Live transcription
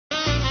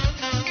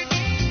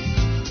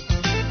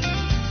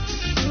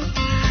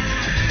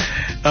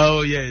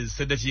Oh yes,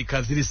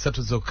 eddakiika ziri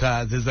 3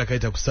 zokka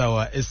zezakaita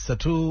kusawa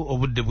S3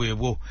 obudde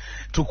bwebwo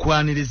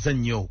tukwaniriza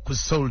nnyo ku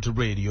Salt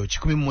Radio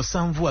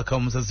 107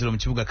 akawumuzaziro mu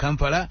kibuga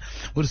Kampala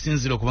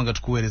olusinziro kubanga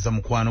tukuweereza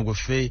mukwano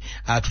gwaffe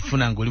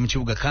atufuna ngoli mu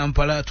kibuga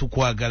Kampala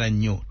tukwagala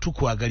nnyo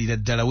tukwagalira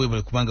ddala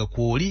webale kubanga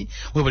kwoli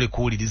webale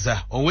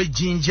kuwuliriza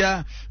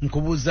owejjinja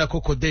nkubuuza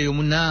kokodeyo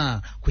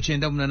muna ku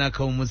 98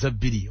 akawumuza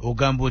 2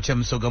 ogamba otya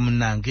musoga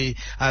munnange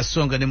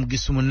asonga ne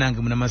mugisu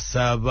munnange muna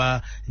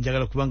masaba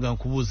njagala kubanga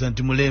nkubuuza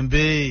nti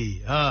mulembe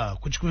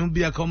ku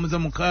 12 akawumuza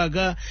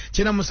 6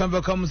 chena musanvu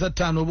akawumuza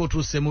 5 oba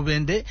otuuse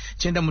mubende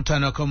chenda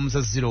 5 akawumuza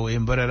 0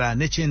 embarara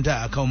ne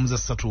chenda akawumuza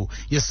 3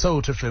 ya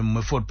Salt FM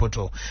mu Fort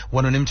Poto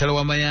wano ne mtala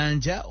wa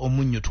mayanja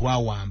omunyo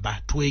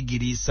twawamba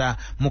twegirisa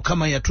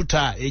mukama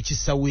yatuta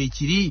ekisawo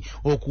ekiri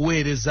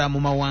okuweereza mu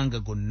mawanga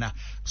gonna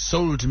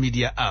Salt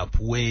Media App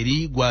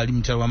weri gwali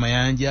mtala wa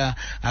mayanja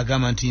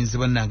agamba nti nze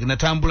bannange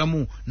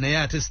natambulamu naye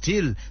ate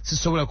still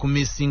sisobola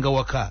kumissinga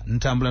waka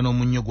ntambula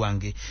n'omunyo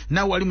gwange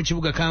na wali mu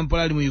kibuga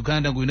Kampala ali mu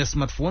Uganda ng'olina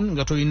smartphone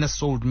nga tolina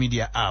Salt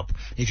Media App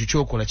ekyo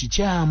kyokola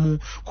kikyamu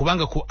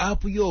kubanga ku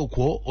app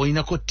yokwo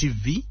olinako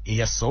TV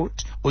eya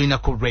Salt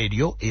olinako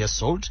radio eya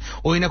Salt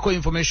olinako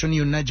information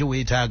yonna gye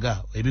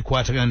weetaaga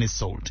ebikwatagana ne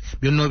Salt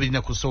byonna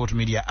birina ku Salt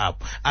Media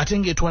App ate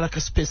ng'etwala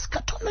ka space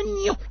katono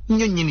nnyo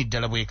nnyini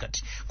ddala bwe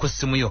kati ku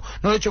ssimu yo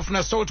n'olwekyo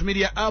ofuna Salt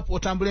Media App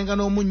otambulenga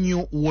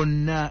n'omunnyo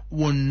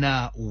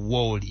wonna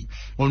woli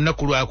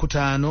olunaku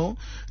lwakutaano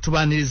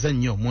tubaaniriza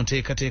nnyo mu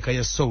nteekateeka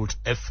ya Salt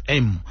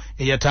FM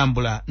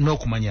eyatambula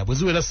n'okumanya bwe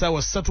ziwera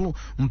ssaawa 3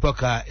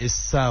 mpaka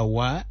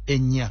essaawa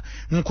 4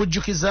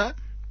 nkujjukiza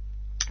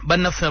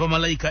bannaffe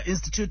abamalayika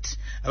Institute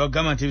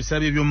abagamba nti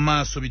ebiseera by'omu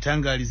maaso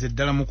bitangaalize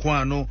ddala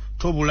mukwano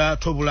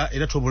tobula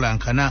era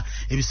tobulankana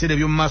ebiseera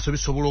by'omu maaso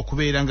bisobola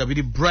okubeera nga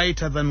biri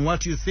brighter than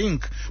what you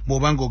think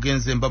bw'obanga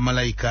ogenze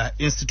bamalayika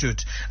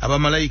Institute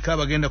abamalayika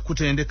bagenda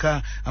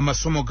kutendeka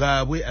amasomo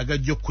gaabwe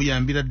agajja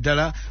okuyambira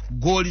ddala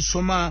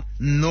g'olisoma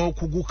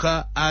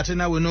n'okuguka ate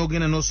naawe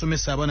n'ogenda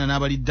n'osomesa abaana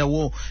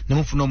n'abaliddawo ne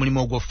mufuna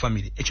omulimu ogwa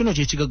family ekyo no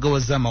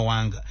kyekigaggawaza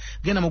amawanga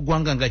genda mu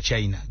ggwanga nga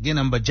China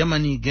genda mu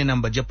Germany genda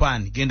mu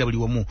Japan genda buli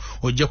wamu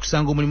ojja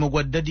kusanga omulimu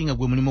gwa daddy nga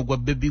gwe mulimu gwa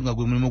baby nga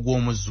gwe mulimu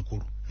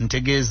gw'omuzzukulu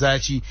ntegeeza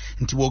ki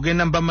nti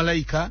bw'ogenda mu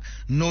bamalayika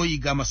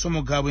n'oyiga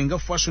amasomo gaabwe nga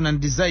fashion and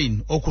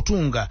design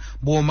okutunga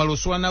bw'omala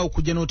osobola naawe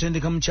okujja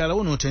n'otendeka mukyala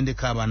wo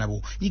n'otendeka abaana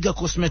bo yiga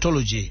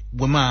cosmetology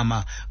gwe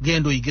maama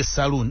genda oyige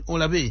saloon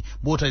olabe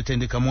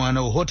bw'otalitendeka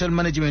mwana wo hotel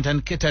management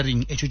and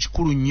catering ekyo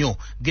kikulu nnyo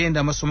genda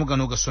amasomo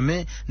gano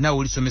gasome naawe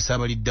olisomesa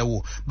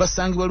abaliddawo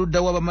basangibwa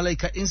luddawo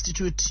abamalayika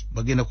Institute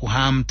bagenda ku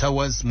Ham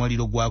Towers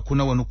mwaliro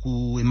gwakuna wano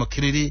ku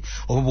Makerere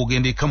oba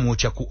bw'ogenda e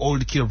Kamwokya ku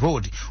Old Kill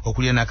Road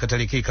okulira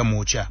n'akatale k'e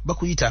Kamwokya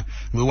bakuyita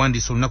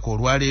wewandiisa olunaku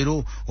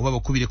olwaleero oba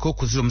bakubireko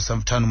ku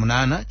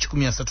 0758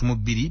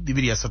 132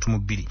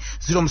 232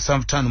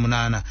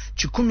 0758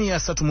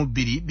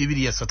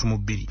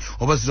 132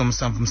 oba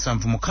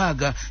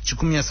 0776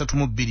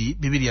 132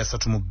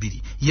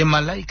 232 ye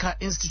Malayika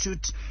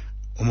Institute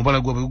omubala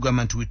gwabwe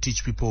gugamba nti we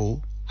teach people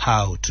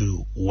how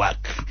to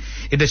work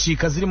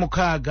eddakiika ziri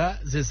 6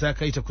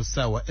 zezakayita ku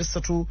ssaawa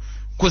S3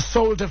 ku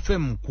Salt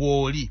FM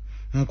kwoli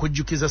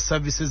nkujjukiza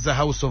services za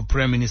House of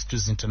Prime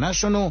Ministers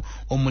International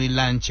omuli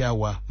lunch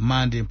hour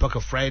Monday mpaka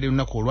Friday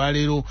lunaku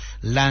olwaleero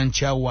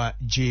lunch hour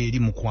gyeri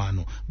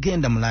mukwano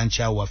genda mu lunch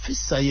hour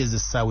fissaayo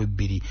ez'essaawa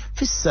 2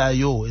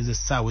 fissaayo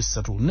ez'essaawa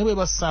 3 ne bwe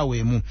basaawa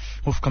emu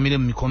ofukamire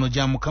mu mikono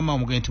gya Mukama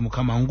omugende nti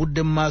Mukama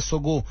ngudde mu maaso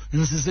go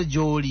nzize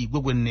gy'oli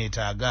gwe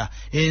neetaaga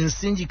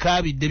ensingi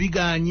kaabidde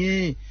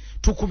biganye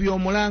tukubye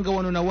omulanga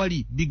wano na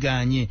wali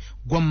biganye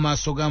gwa mu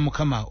maaso ga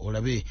Mukama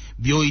olabe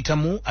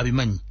byoyitamu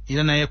abimanyi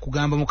era naye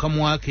kugamba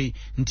Mukama wake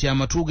nti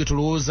amatuuge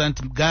tulowooza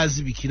nti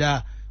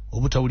gaazibikira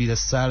obutawulira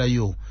ssaala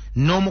yo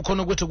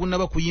n'omukono gwe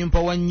tegunnaba kuyimpa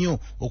wannyo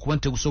okuba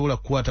nti tegusobola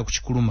kukwata ku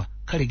kikuluma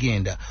kale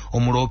genda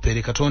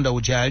omuloopere Katonda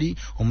ujali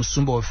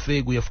omusumba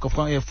waffe gwe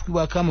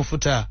yafukibwako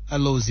amafuta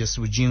Aloysius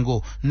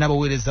Bujjingo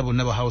n'abaweereza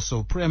bonna ba House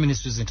of Prime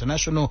Ministers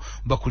International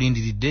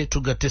bakulindiridde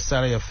tugatte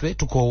essaala yaffe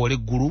tukoowole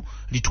eggulu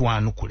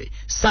litwanukule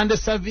Sunday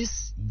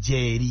service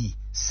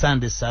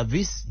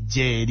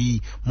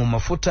gyeri mu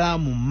mafuta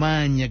mu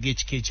maanya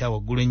g'ekika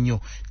ekyawaggulu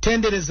ennyo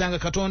tenderezanga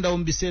Katonda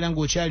mu biseera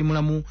ng'okyali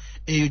mulamu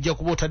eyo ojja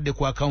kuba otadde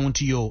ku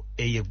akawunti yo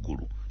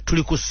ey'eggulu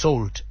tuli ku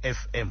Salt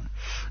FM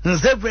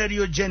nze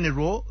Radio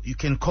General you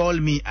can call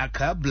me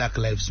Aka Black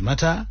Lives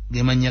Matter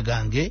gemanya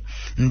gange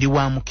ndi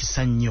wa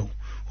mukisa nnyo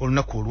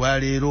olunaku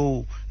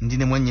olwaleero ndi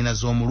ne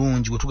mwannyinaze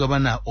omulungi gwe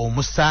tugabana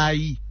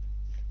omusaayi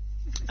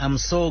I'm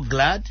so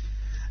glad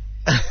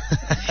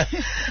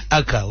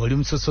Aka oli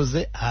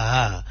musosoze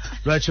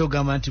lwaki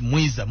ogamba nti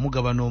mwiza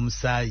mugabana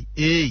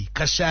omusaayi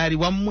kashaari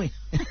wammwe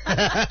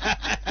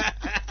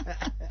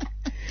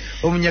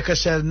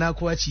omunyakashari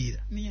nakuwakiira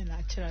niye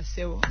nakira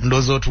sebo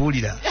ndozo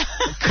otuwulira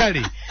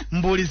kale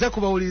mbuuliza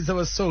kubawuliriza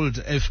ba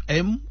Salt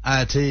FM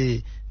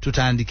ate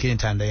tutandike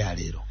entanda ya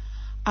leero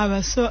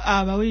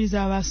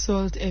abawuliriza aba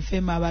Salt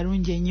FM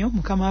abalungi ennyo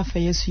Mukama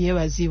waffe Yesu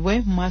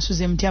yeebazibwe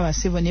mwasuze mutya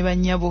abasibo ne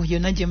bannyabo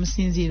yonna gye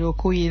musinziira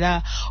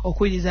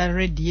okuwuliriza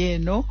radio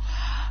eno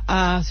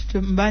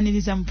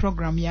Mbaniriza mu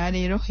program ya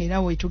leero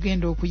era we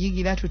tugenda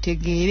okuyigira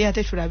tutegeere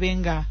ate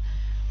tulabenga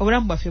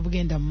obulamu bwaffe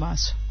bugenda mu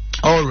maaso.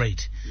 All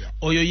right.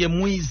 Oyo ye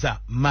Mwiza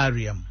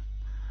Mariam.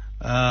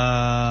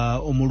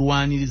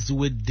 Omulwanirizi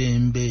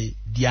w'eddembe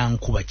lya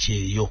nkuba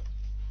kyeyo.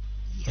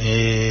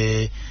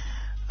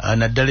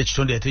 Naddala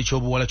ekitonde ate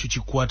ekyobuwala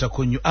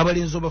tukikwatako nnyo.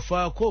 Abalenzi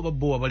obafaako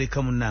babbo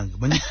abaleka munnange.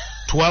 Manyi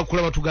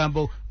twakulaba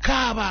tugamba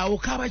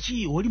kaaba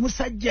ki oli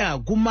musajja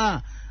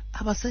guma.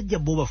 Abasajja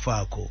bo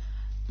bafaako.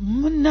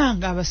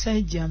 Munnanga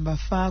abasajja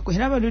mbafaako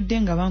era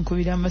baludde nga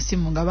bankubira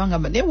amasimu nga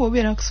bangamba naye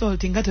bw'obeera ku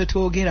Salt nga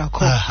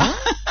tetwogerako.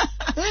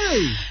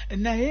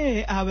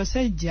 Naye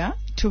abasajja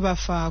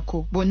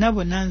tubafaako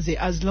bonna nze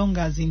as long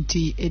as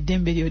nti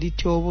eddembe lyo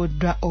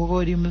lityoboddwa oba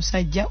oli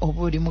musajja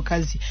oba oli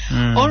mukazi.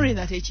 Only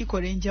that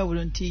ekikola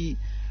enjawulo nti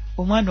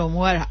omwana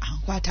omuwala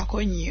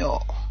ankwatako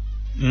nnyo.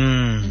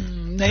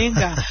 Naye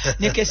nga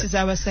ne kesi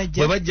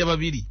z'abasajja bwe bajja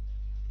babiri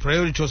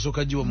priority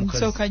osooka giwa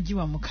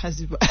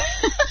mukazi.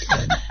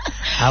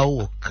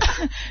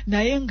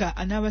 Naye nga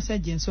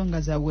n'abasajja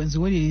ensonga zaabwe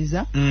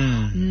nziwuliriza.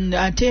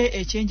 Ate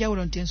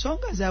ekyenjawulo nti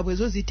ensonga zaabwe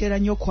zo zitera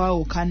nnyo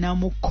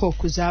kwawukanamuko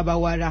ku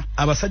z'abawala.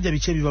 Abasajja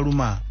biki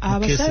ebibaluma?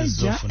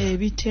 Abasajja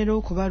ebitera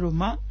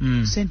okubaluma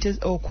sente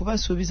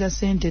okubasuubiza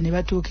sente ne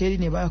batuuka eri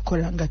ne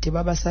bakola nga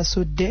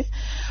tebabasasudde.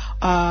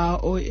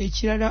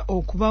 Ekirala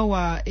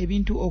okubawa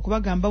ebintu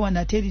okubagamba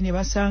wanate eri ne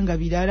basanga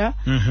birala.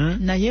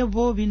 Naye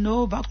bo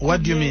bino bakubye.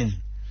 What do you mean?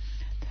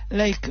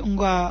 Like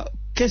nga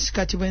kesi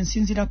kati bwe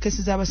nsinzira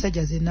kesi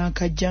z'abasajja ze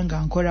naakajja nga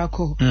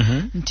nkolako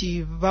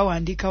nti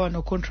bawandiika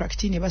wano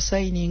contract ne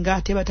basayininga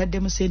ate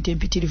bataddemu sente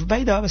empitirivu.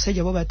 By the way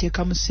abasajja bo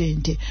bateekamu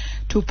sente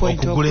 2.0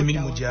 okugula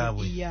emirimu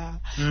gyabwe.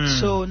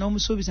 So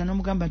n'omusuubiza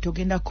n'omugamba nti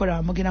mugenda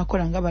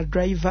kukola nga ba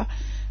driver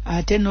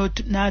ate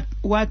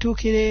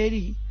watuukira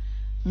eri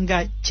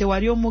nga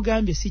kyewali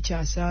omugambye si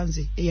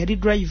kyasanze eyali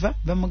driver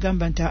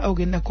bamugamba nti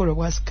ogenda kukola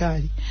bwa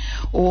sikaali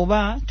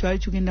oba twali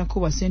tugenda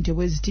kuwa sente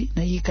bweziti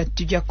naye kati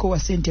tujja kuwa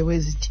sente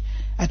bweziti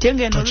ate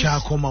ngeno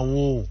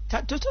tokyakomawo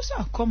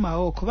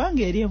tosakomawo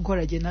kubanga eri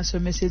enkola gye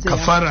nasomeseza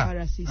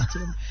kafara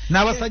system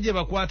n'abasajja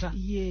bakwata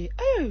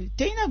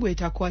teyina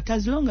gwetakwata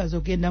as long as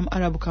ogenda mu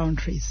Arab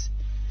countries.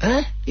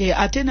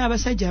 Ate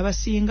n'abasajja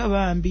abasinga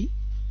bambi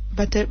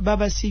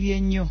babasibye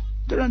nnyo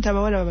tolonta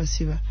abawala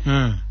babasiba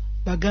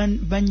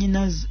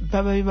banyinazi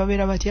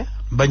babeera batya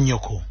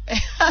banyoko.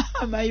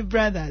 My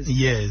brothers.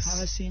 Yes.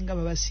 Abasinga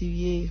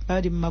babasibye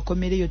bali mu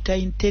makomere yo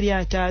teri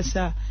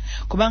ataasa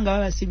kubanga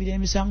babasibira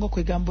emisango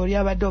kwegamba oli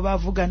abadde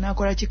obavuga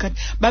nakola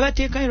kikati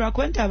babateekayo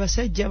lwakwenta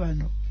abasajja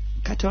bano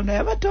Katonda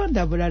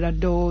yabatonda bulala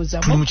ndowooza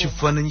tuli mu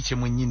kifaananyi kye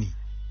mwennyini.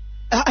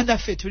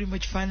 Naffe tuli mu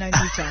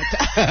kifaananyi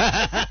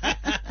taata.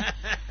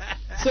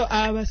 So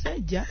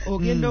abasajja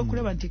ogenda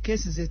okulaba nti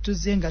kesi ze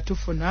tuzze nga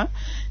tufuna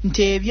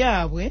nti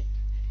ebyabwe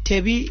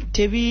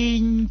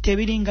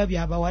tebiringa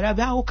byabawala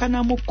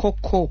baawukanamu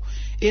koko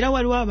era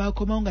waliwo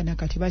abaakomawo nga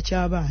nakati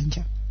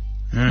bakyabanja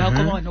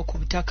bakomawo no ku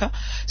butaka.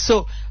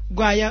 So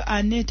gwaya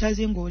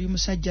aneetaze ng'oli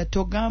musajja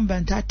togamba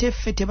nti ate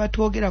ffe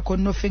tebatwogerako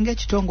nno ffe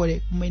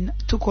ng'ekitongole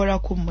tukola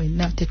ku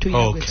mwenna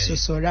tetuyina gwe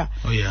tusosola.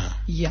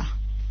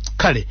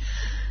 Kale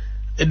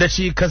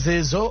eddakiika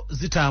zeezo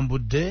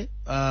zitambudde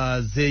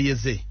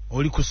zeeyeze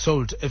oli ku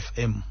Salt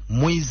FM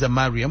Mwiza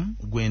Mariam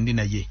gwendi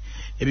naye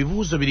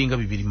ebibuuzo biringa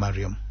bibiri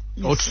Mariam.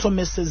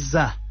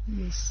 Otusomesezza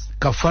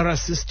kafara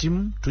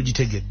system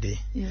tugitegedde.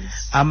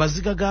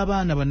 Amaziga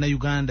g'abaana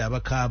bannayuganda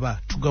abakaaba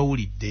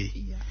tugawulidde.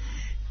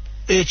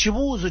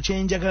 Ekibuuzo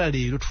kyenjagala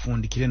leero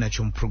tufundikire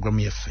nakyo mu programu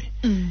yaffe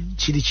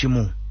kiri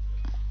kimu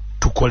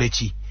tukole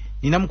ki.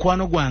 Nina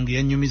mukwano gwange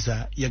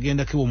yannyumiza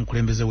yagendako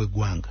omukulembeze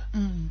w'eggwanga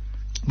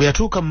bwe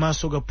yatuuka mu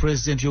maaso ga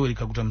President Yoweri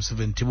Kaguta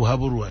Museveni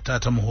Tibuhaburwa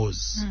taata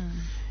Muhoozi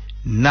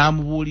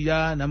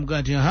n'amubuulira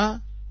n'amugamba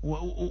nti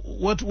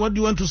what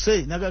do you want to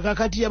say?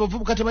 Kakati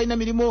abavubuka tebalina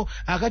mirimu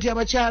akati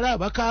abakyala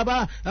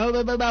bakaaba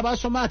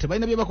abasoma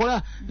tebalina bye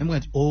bakola. Namugamba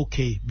nti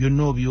okay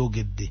byonna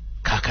obyogedde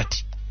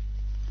kakati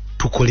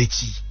tukole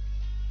ki?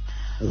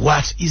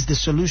 What is the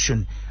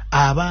solution?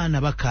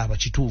 Abaana bakaaba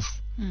kituufu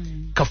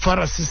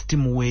kafara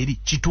system weeri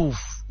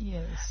kituufu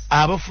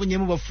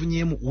abafunyemu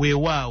bafunyemu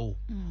weewaawo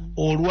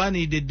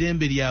olwanirira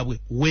eddembe lyabwe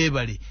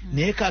weebale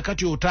naye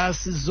kakati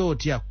otaasizza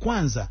otya?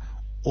 Kwanza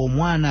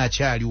omwana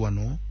akyali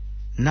wano.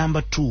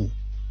 Number 2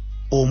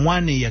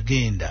 omwana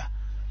eyagenda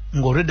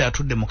ng'olwedde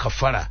atudde mu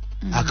kafala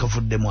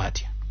akavuddemu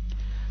atya?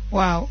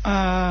 Wow.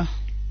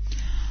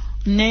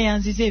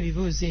 Neeyanziza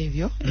ebibuuzo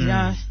ebyo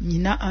era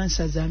nyina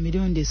ansa za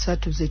mirundi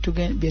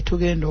 3 bye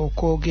tugenda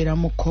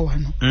okwogeramuko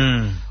wano.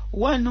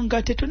 Wano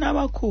nga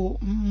tetunaba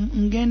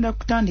ngenda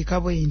kutandika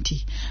bwe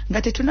nti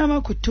nga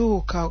tetunaba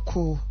kutuuka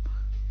ku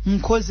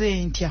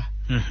nkoze ntya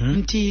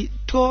nti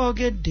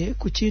twogedde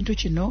ku kintu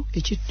kino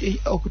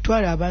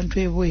okutwala abantu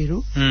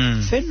ebweru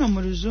fenno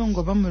mu luzungu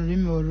oba mu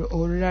lulimi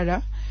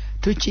olulala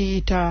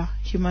tukiyita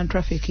human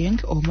trafficking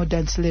or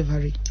modern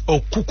slavery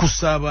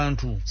okukusa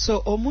abantu.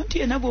 So omuntu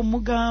yenna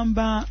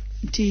bw'omugamba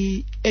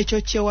nti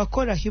ekyo kye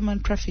wakola human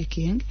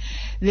trafficking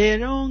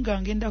leero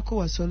nga ngenda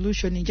kuwa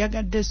solution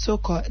njagadde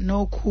sooka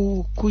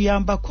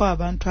n'okuyambako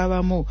abantu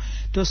abamu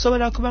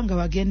tosobola kuba nga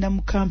bagenda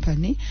mu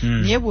company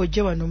naye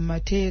bw'ojja wano mu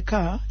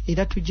mateeka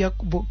era tujja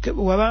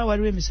waba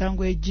waliwo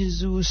emisango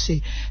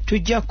egizuuse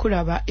tujja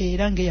kulaba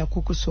era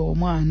ng'eyakukusa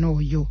omwana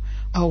oyo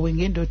awo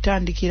wengenda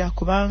otandikira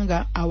kubanga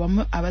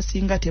awamu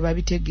abasinga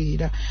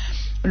tebabitegeera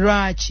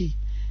lwaki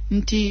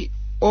nti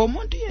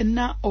omuntu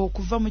yenna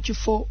okuva mu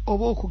kifo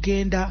oba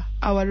okugenda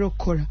awali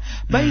okukola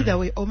by the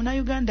way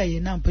omunauganda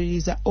yenna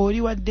mpuliriza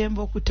oli wa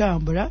ddembe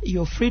okutambula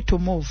you're free to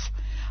move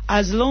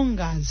as long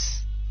as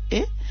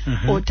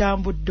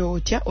otambudde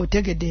otya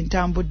otegedde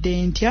ntambudde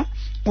ntya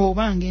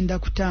oba ngenda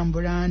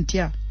kutambula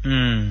ntya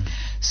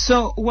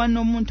so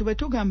wano omuntu bwe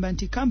tugamba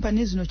nti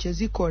kampani zino kye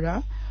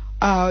zikola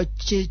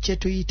kye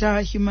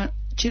tuyita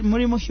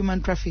mulimu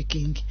human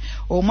trafficking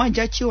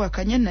omwajja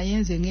kiwakanye naye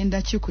nze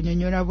ngenda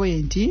kikunyonyola bwe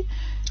nti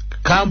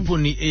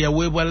kampuni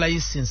eyaweebwa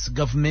license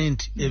government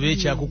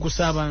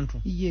ebeekyakukusa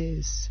abantu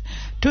yes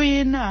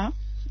tuyina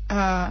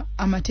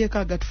amateeka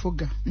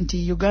agatufuga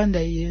nti Uganda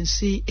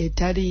yensi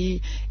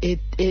etali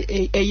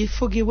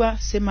eyifugibwa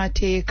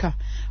semateeka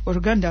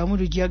oluganda awamu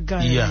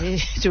lujagana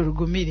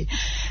tulugumire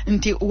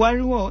nti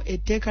waliwo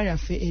etteeka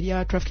lyaffe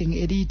erya trafficking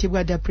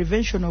eriyitibwa the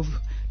Prevention of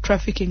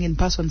Trafficking in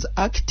Persons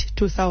Act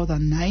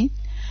 2009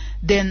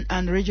 then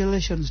and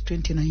Regulations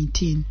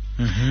 2019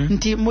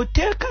 nti mu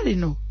tteeka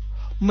lino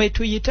mwe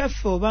tuyita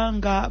ffe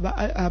obanga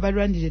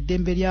abalwanira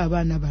eddembe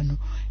ly'abaana bano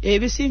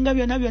ebisinga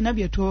byonna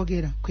bye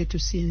twogera kwe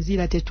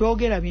tusinziira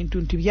tetwogera bintu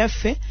nti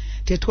byaffe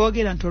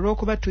tetwogera nti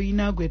olw'okuba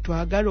tuyina gwe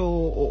twagala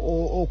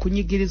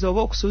okunyigiriza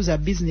oba okusuuza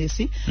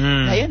bizinesi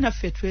naye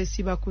naffe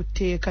twesiba ku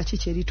tteeka ki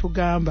kye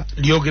litugamba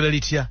lyogera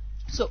litya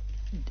so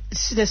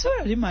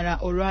tesobola limala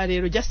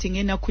olwaleero just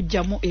ngenda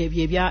kujjamu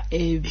ebyo ebya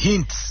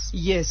hints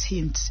yes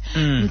hints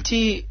nti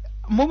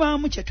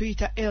mubaamu kye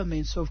tuyita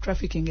elements of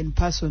trafficking in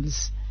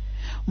persons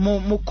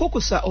mu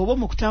kukusa oba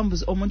mu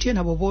kutambuza omuntu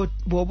yena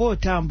bw'oba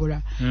otambula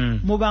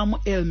mubaamu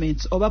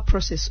elements oba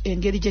process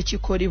engeri gye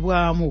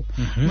kikolebwamu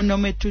muno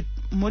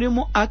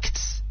mulimu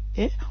acts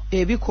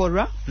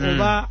ebikolwa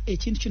oba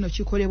ekintu kino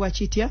kikolebwa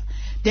kitya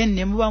then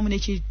ne mubaamu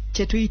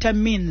kye tuyita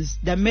means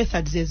the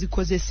methods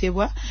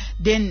ezikozesebwa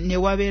then ne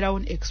wabeerawo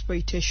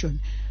exploitation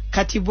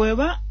kati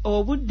bweba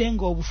obudde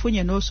nga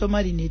obufunye n'osoma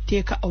lino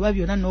etteeka oba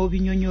byonna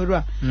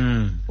n'obinyonyolwa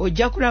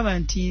ojja kulaba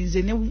nti nze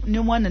ne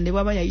mwana ne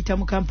bwaba yayita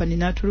mu kampani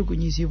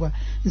n'atulugunyizibwa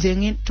nze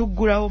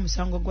tuggulawo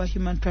omusango gwa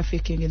human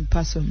trafficking in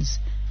persons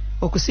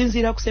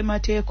okusinziira ku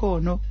ssemateeka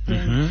ono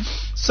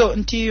so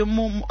nti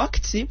mu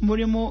acts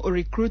mulimu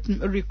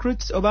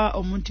recruits oba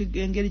omuntu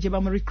engeri gye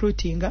bamu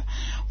recruitinga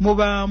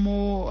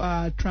mubaamu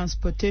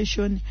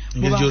transportation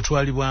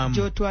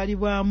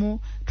gyotwalibwamu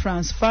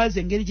transfers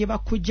engeri gye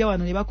bakujja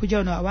wano ne bakujja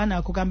wano abaana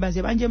akugamba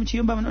nze banje mu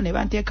kiyumba muno ne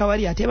banteeka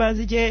wali ate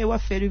banzije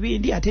ewaffe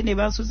Lubindi ate ne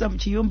bansuza mu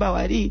kiyumba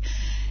wali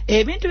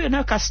ebintu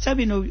byonna kasita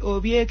bino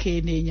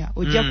obyekenneenya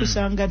ojja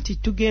kusanga nti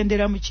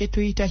tugendera mu kye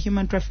tuyita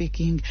human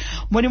trafficking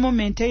mulimu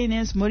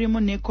maintenance mulimu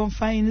ne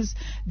confines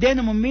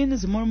then mu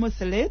means mulimu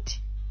threat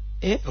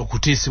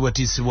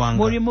okutiisibwatiisibwanga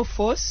mulimu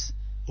force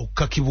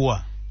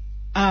okukakibwa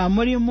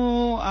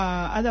mulimu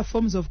other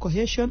forms of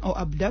coercion or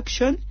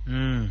abduction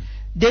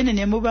then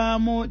ne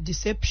mubaamu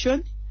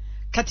deception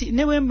kati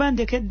ne wemba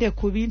ndekedde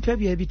ku bintu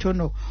ebyo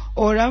ebitono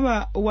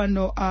olaba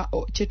wano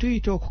kye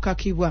tuyita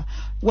okukakibwa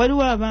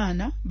waliwo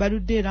abaana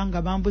baludde era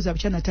nga bambuza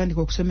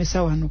bukyanatandika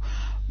okusomesa wano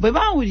bwe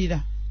baawulira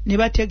ne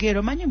bategeera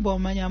omanyi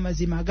bw'omanya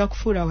amazima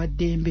agakufuula wa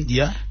ddembe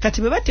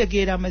kati bwe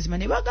bategeera amazima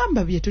ne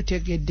bagamba bye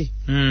tutegedde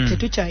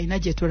tetukyalina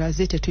gye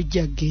tulaze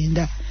tetujja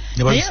kgenda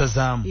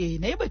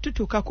naye bwe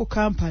tutuuka ku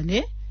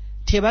kampani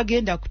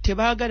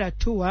tebaagala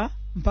tuwa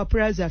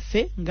mpapula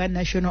zaffe nga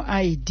national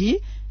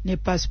ID ne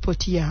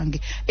passport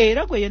yange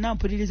era gwe yena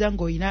mpuliriza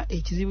ng'olina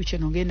ekizibu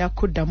kino ngenda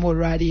kuddamu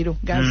olwaleero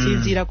nga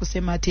nsinziira ku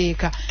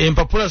ssemateeka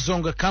empapula zo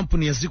nga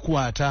kampuni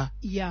yazikwata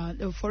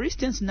for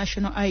instance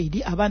national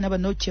ID abaana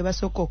bano kye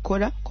basooka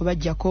okukola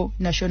kubajjako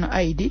national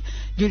ID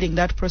during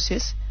that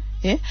process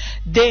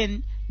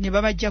then ne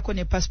babajjako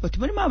ne passport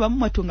mulimu abamu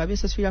matunga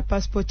beesasulira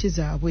passport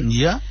zaabwe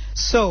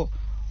so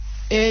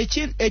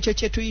ekyo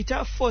kye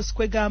tuyita force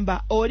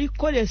kwegamba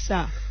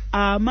olikolesa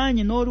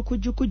amaanyi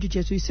n'olukujjukujju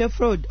kye tuyise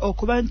fraud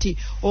okuba nti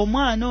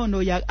omwana ono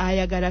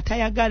ayagala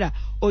tayagala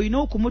olina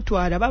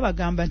okumutwala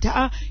babagamba nti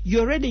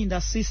you're already in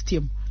the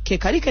system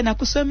kekali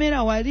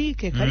kenakusomera wali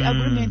kekali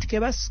agreement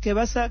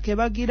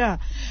kebagira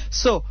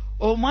so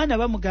omwana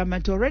bamugamba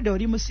nti already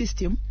oli mu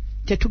system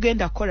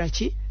tetugenda kukola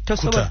ki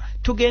tosobola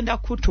tugenda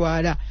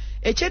kutwala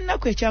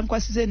ekyennaku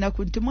ekyankwasiza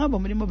ennaku nti mwabo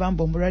mulimu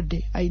bamba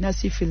omulwadde ayina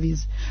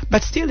syphilis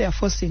but still they are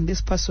forcing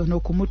this person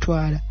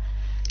okumutwala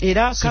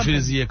era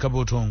syphilis ye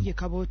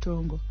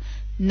kabootongo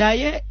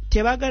naye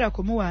tebagala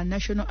kumuwa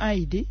national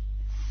ID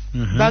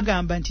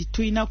bagamba nti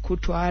tuina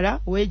kutwala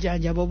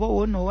wejanja bobo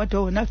wono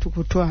wato wona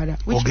tukutwala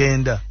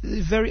ogenda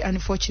very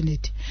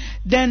unfortunate.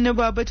 Then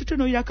baba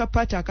tutunulira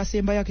kapata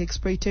akasemba yake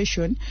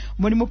exploitation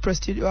mulimu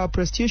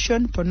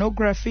prostitution,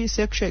 pornography,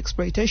 sexual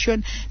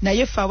exploitation, na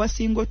yefa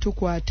awasingo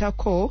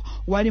tukwatako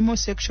walimu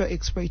sexual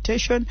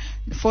exploitation,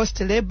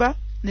 forced labor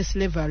ne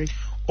slavery.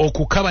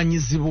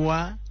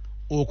 Okukabanyizibwa,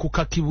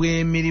 okukakibwa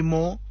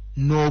emirimu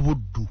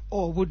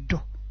n'obuddu.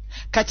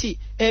 Kati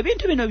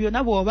ebintu bino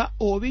byonna bwoba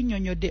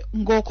obinnyonnyodde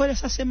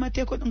ng'okolesa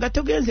ssemateeko nga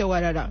togenze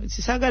walala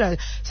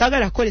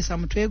sagala kukolesa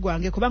mutwe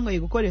gwange kubanga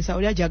yekukolesa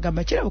oli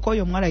ajagamba kirabuka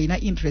oyo omuwala alina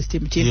interest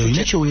mu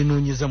kintu kye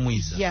wenoonyeza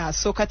mwiza.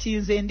 So kati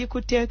nze ndi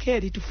ku tteeka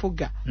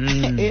eritufuga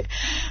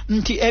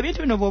nti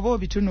ebintu bino bw'oba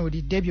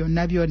obitunuulidde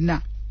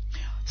byonna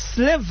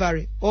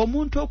slavery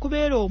omuntu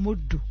okubeera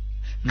omuddu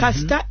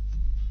kasita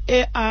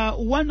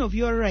one of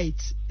your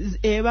rights is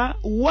ever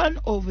one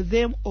of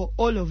them or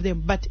all of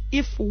them, but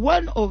if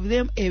one of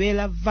them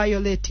ever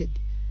violated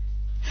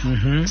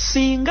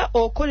singa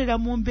okolera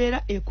mu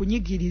mbeera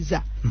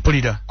ekunyigiriza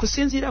mpulira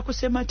kusinziira ku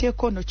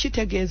ssemateeka ono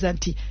kitegeeza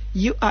nti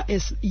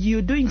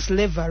you doing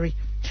slavery.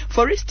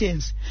 For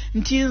instance,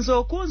 nti nze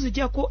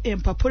okunzijako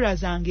empapula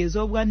zange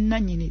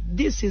ez'obwannannyini,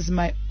 this is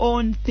my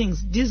own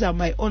things, these are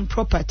my own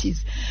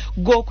properties,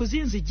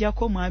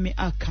 g'okuzinzijjako mwami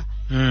aka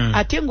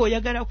ate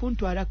ng'oyagala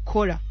kuntwala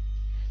kola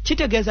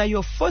kitegeeza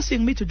you're forcing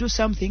me to do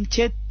something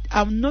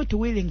I'm not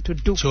willing to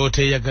do.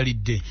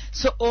 Kyoteeyagalidde.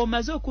 So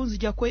omaze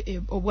okunzijjako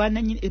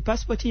obwannannyini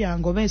passport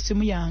yange oba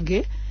esimu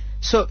yange,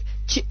 so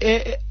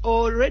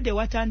already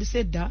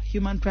watandise dda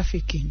human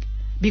trafficking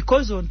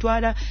because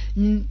ontwala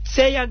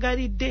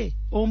seeyagalidde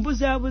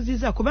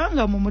ombuzaabuziza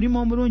kubanga mu mulimu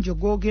omulungi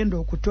ogw'ogenda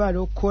okutwala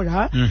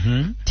okukola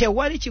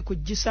tewali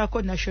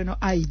kikuggisaako national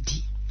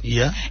ID.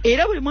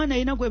 Era buli mwana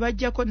alina gwe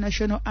bajjako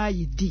national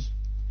ID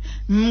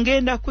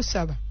ngenda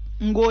kusaba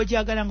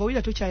ng'ojagala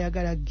ng'owulira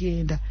tokyayagala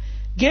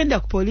genda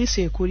ku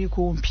poliisi ekuli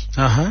kumpi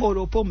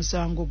olwopa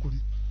omusango guno.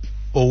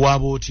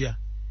 Owaaba otya?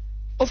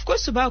 Of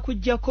course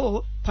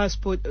bakujjako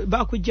passport,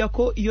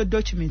 bakujjako your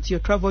documents,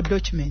 your travel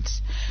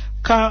documents.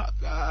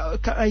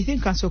 I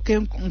think kansoke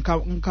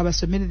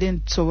nkabasomere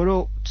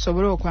sobolo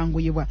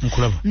okwanguyibwa.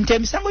 Nti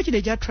emisango gino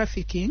egya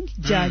trafficking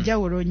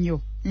gyanjawulo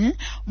nnyo.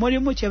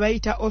 Mulimu kye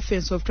bayita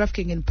offense of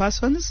trafficking in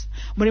persons,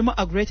 mulimu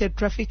aggravated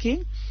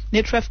trafficking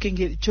ne trafficking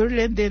in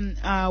children, then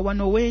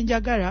wano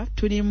wenjagala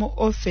tulimu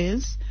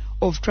offense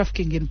of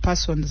trafficking in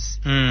persons.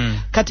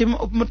 Kati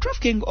mu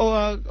trafficking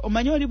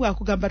omanyi oli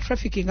bwakugamba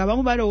trafficking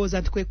abamu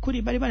balowooza nti kwe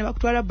kuli bali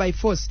bakutwala by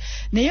force,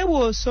 naye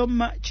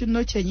bw'osoma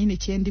kino kyennyini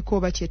kyendiko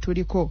oba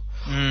kyetuliko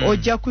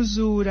ojja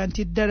kuzuula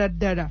nti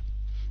ddala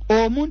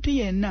omuntu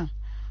yenna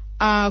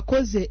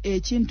akoze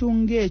ekintu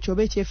ng'ekyo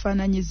oba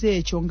ekyefaananyiza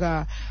ekyo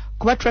nga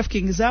kuba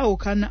trafficking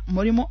zaawukana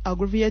mulimu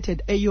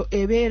aggravated eyo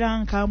ebeera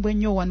nkambwe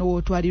ennyo wano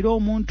wootwalira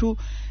omuntu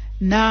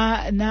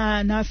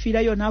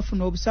nafiirayo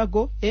n'afuna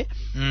obusago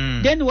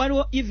then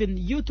waliwo even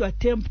you to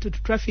attempt to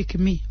traffic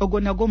me ogwo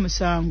nagwo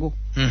musango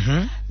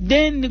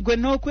then gwe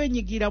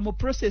n'okwenyigira mu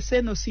process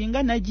eno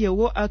singa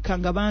najewo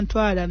akanga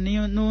bantwala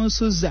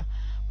n'onsuza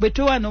bwe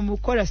tuwa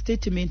n'omukola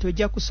statement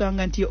ojja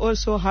kusanga nti you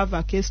also have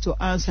a case to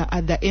answer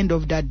at the end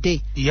of that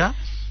day.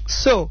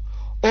 So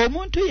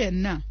omuntu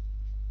yenna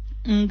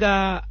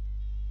nga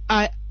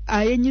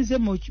ayenyize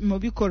mu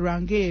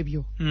bikolwa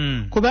ng'ebyo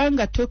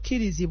kubanga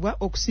tokkirizibwa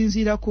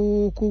okusinziira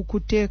ku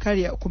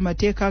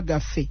mateeka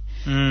gaffe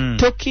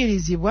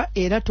tokkirizibwa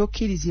era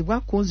tokkirizibwa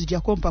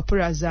kunzijjako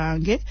mpapula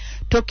zange,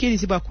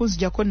 tokkirizibwa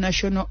kunzijjako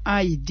national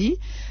ID,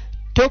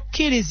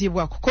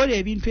 tokkirizibwa kukola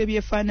ebintu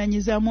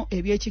ebyefaananyizamu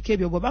ebyekika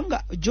ebyo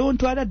bw'obanga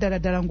gy'ontwala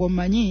ddala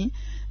ng'omanyi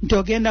nti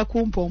ogenda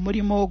kumpa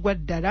omulimu ogwa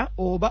ddala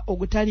oba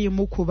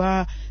ogutaliimu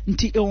kuba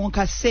nti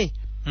onkase.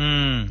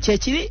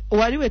 Kyekiri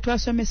wali we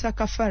twasomesa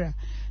kafara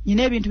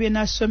nyina ebintu bye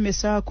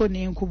nasomesaako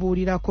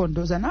nenkubuulirako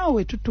ndooza naawe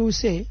we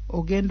tutuuse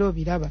ogenda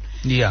obiraba.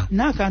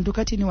 N'akantu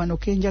kati ni wano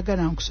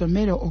kenjagala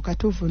nkusomere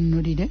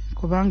okatuvunnulire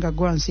kubanga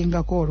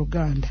gwansingako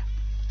Oluganda.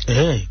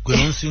 Gwe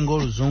nonsinga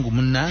Oluzungu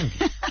munnange.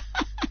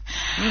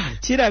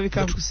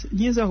 Kirabika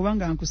nyinza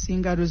kubanga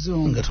nkusinga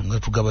Luzungu nga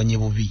tugabanye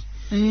bubi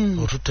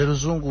otutte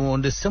Luzungu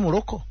ondesse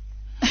muloko.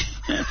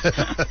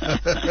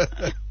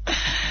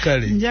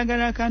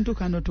 Njagala akantu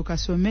kano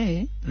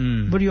tukasome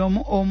buli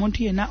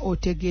omuntu yena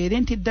otegeere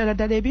nti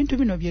ddala ebintu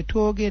bino bye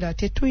twogera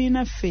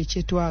tetulina ffe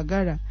kye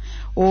twagala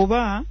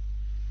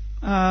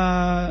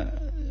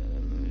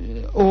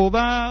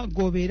oba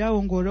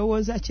gobeerawo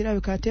ng'olowooza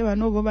kirabika ate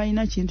bano bo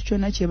balina kintu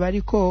kyonna kye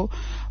baliko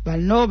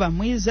bano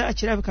bamwiza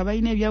kirabika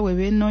balina ebyabwe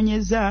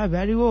beenoonyeza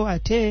baliwo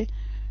ate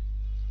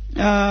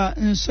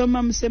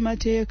nsoma mu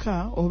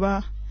ssemateeka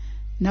oba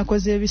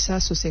nakoze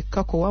ebisaaso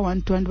sekka kowa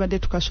wantu twandibadde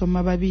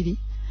tukasoma babiri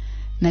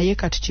naye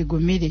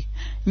katukigumire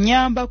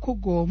nyamba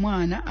kugo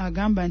omwana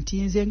agamba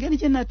nti nze ngeri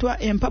gye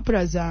natwa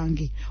empapula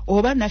zange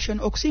oba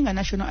national okusinga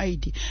national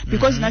ID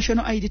because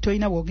national ID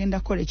toyina bwogenda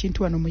kola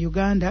ekintu wano mu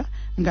Uganda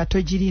nga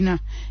togirina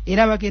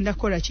era bagenda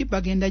kola ki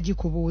bagenda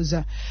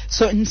gikubuuza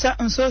so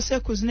nsoose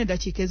kuzine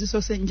dakiika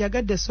ezisoose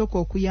njagadde sooka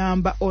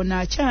okuyamba ono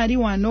akyali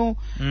wano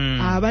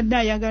abadde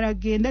ayagala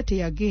genda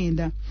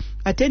teyagenda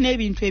ate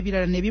n'ebintu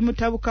ebirala ne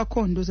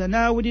bimutabukako ndoza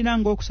n'awulira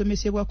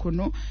ng'okusomesebwa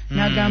kuno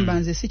n'agamba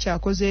nze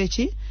sikyakoze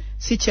eki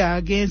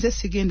sikyagenze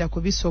sigenda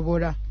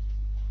kubisobola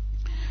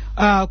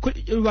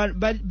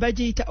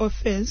bagiyita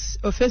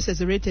offenses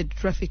related to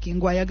trafficking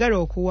ng'ayagala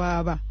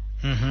okuwaaba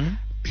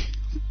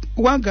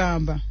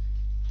wagamba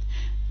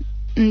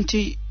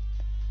nti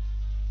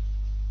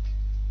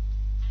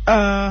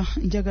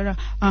njagala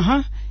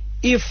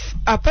if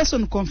a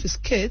person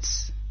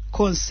confiscates,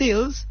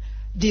 conceals,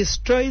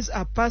 destroys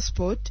a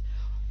passport,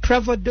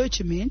 travel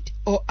document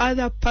or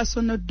other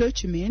personal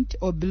document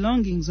or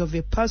belongings of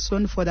a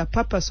person for the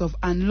purpose of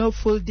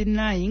unlawful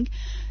denying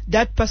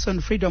that person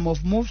freedom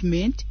of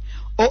movement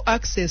or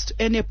access to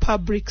any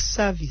public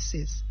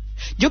services.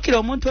 Jukira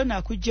omuntu ono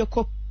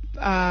akujjeko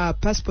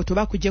passport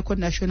oba akujjeko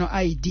national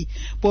ID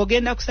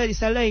bw'ogenda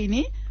kusalisa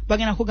layini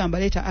bagenda kugamba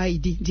leeta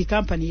ID nti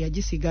company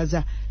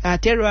yagisigaza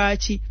ate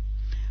lwaki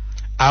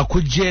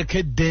akujjeeko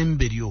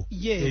eddembe lyo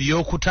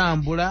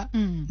ery'okutambula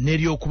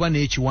n'eryokuba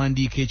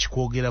n'ekiwandiiko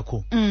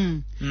ekikwogerako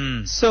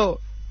so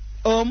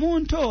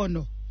omuntu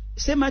ono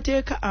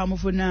ssemateeka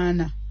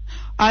amuvunaana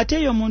ate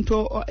eyo omuntu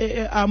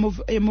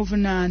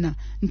emuvunaana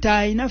nti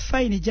alina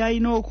fayini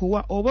gy'alina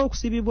okuwa oba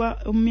okusibibwa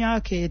mu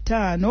myaka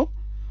 5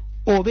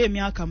 oba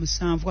emyaka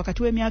 7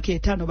 wakati w'emyaka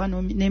 5 oba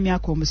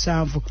n'emyaka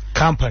 7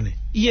 company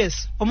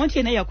yes omuntu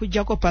yenna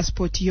yakujjako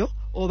passport yo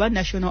oba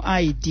national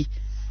ID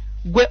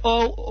gwe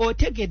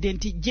otegedde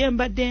nti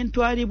gyembadde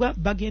ntwalibwa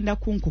bagenda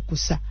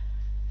kunkukusa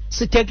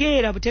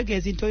sitegeera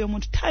butegeezi nti oyo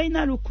omuntu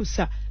talina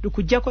lukusa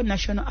lukujjako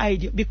national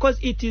ID because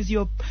it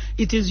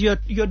is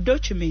your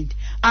document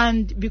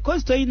and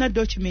because toyina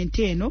document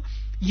eno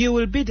you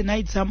will be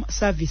denied some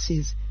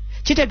services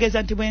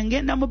kitegeeza nti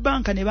bwengenda mu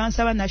banka ne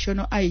bansaba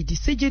national ID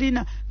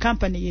sigirina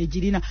company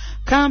yegirina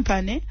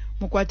company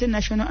mukwate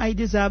national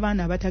ID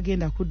z'abaana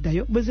abatagenda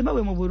kuddayo buzima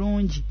bwe mu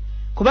bulungi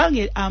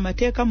kubanga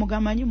amateeka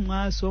mugamanyi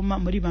mwasoma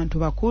muri bantu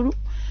bakuru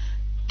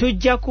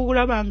tujja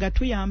kulaba nga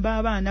tuyamba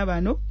abaana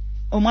bano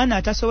omwana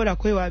atasobola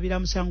kwewabira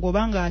musango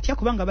obanga atya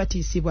kubanga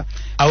batiisibwa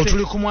awo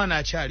tuli ku mwana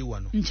akyali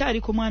wano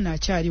nkyali ku mwana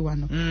akyali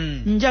wano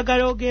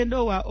njagala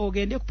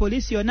ogende ku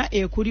poliisi yonna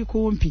ekuli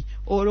kumpi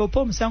oloopa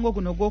omusango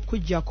guno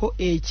gw'okujjako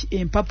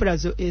empapula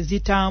zo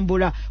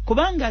ezitambula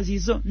kubanga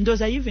zizo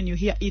ndoza even you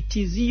hear it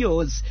is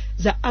yours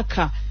za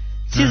aka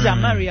siza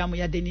Mariam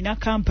yadde nina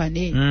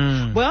company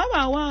bwe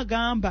wabaawo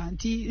agamba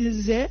nti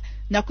nze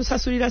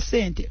nakusasulira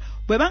sente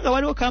bwe banga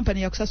waliwo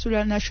company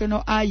yakusasulira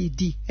national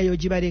ID eyo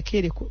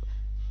gibalekereko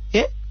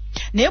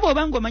naye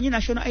bw'obanga omanyi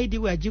national ID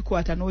bwe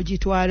yagikwata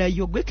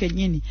n'ogitwalayo gwe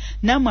kennyini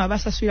nammwe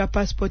abasasulira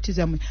passport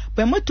zammwe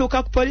bwe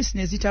mutuuka ku poliisi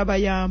ne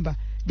zitabayamba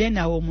then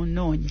awo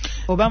munoonye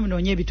oba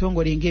munoonye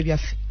ebitongole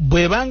ng'ebyaffe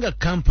bwe banga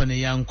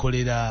company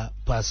yankolera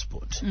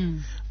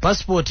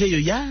passport eyo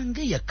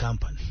yange ya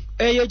company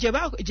eyo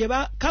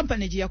gyeba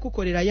company gye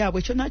yakukolera yaabwe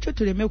ekyo nakyo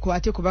tuleme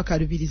kwate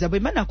kubakalubiriza bwe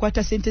mba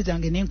nakwata sente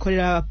zange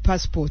n'enkolera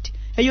passport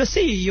eyo si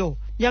yiyo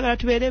njagala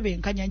tubeere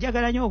benkanya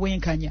njagala nnyo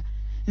obwenkanya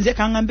nze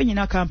kangambe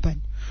nyina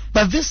company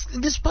but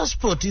this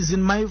passport is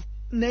in my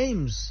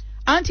names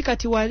anti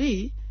kati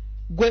wali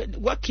gwe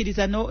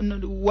wakkiriza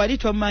wali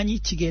twamanyi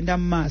kigenda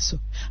mu maaso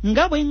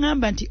nga bwe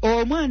ngamba nti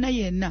omwana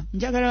yenna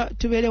njagala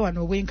tubeere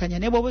wano obwenkanya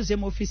ne bw'obuze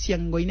mu ofiisi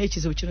yange ng'olina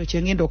ekizibu kino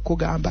kye ngenda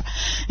okukugamba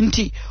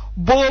nti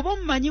bw'oba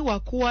omumanyi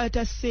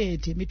wakuwaata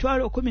sente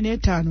mitwalo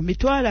 15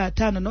 mitwalo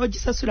 5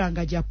 n'ogisasula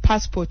nga gya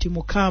passport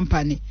mu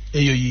company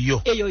eyo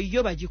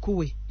yiyo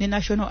bagikuwe ne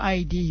national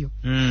ID yo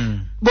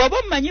bw'oba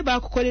omumanyi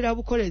bakukolera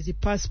bukolezi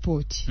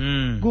passport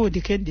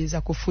good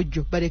kendeeza ku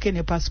fujjo baleke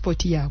ne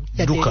passport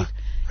yaabwe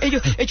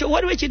ekyo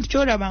waliwo ekintu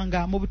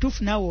kyolabanga mu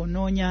butuufu naawe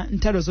onoonya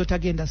ntalo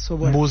z'otagenda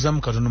sobola mbuuza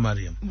mu katono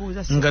Mariam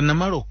nga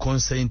namala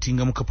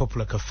okonsentinga mu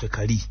kapapula kaffe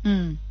kali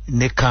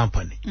ne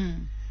company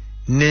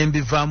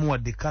nembivaamu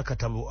wadde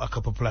kakatabo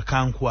akapapula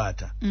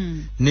kankwata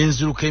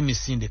nenziruka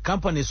emisinde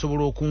company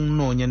esobola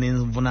okunoonya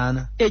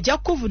nenvunaana ejja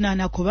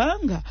kuvunaana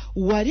kubanga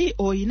wali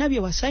oyina bye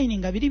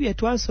wasayininga biri bye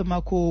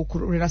twasoma ku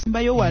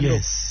relasimbayo wano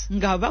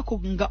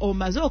nga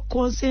omaze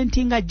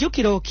okukonsentinga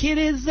jjukira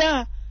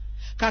okkiriza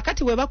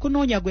kakati we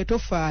bakunoonya gwe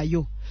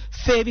tofaayo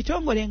ffe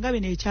ebitongole nga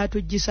bino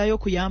ekyatuggisayo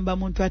kuyamba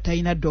muntu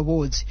atalina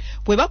ddoboozi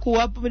bwe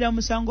bakuwabira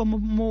musango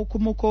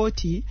mu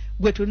kooti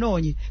gwe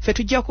tunoonye ffe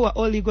tujja kuwa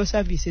all legal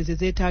services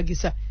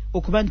ezeetaagisa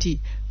okuba nti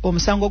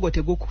omusango gwo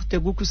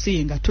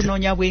tegukusinga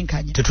tunoonya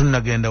bwenkanya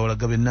tetunnagenda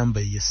walagaba ennamba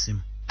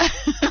ey'essimu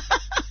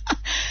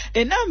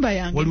enamba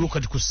yange waliwo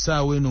kati ku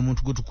ssaawa eno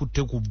omuntu gwe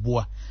tukutte ku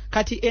bbwa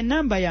kati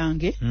enamba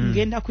yange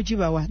ngenda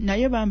kugibawa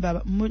naye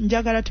bamba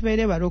njagala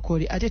tubeere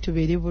balokole ate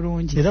tubeere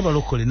bulungi era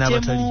balokole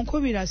n'abatali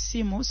temunkubira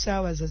simu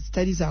ssaawa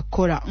zitali za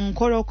kukola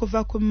nkola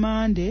okuva ku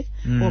Monday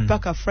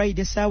opaka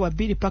Friday ssaawa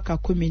 2 paka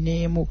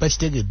 11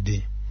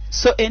 bakitegedde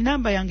So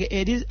enamba yange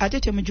eri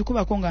atete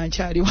mujikuba ko nga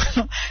nchali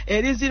wano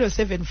eri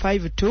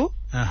 0752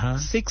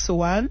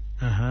 61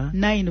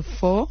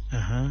 94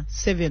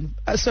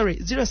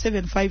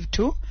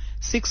 0752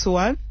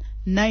 61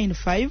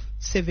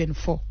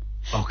 9574.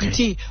 Okay.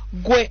 Nti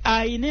gwe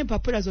ayina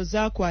empapula zo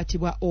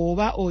zakwatibwa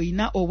oba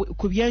oyina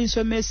ku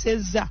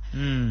byansomeseza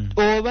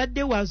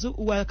obadde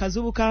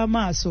wakazubu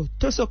k'amaaso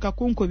tosoka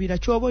kunkubira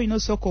kyoba oyina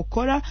osooka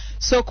okukola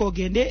sooka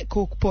ogende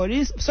ku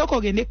police sooka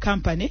ogende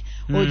company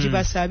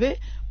ogibasabe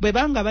bwe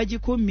banga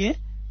bagikumye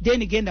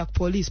then genda ku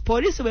police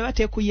bwe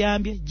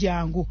batekuyambye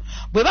jangu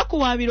bwe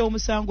bakuwabira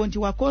omusango nti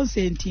wa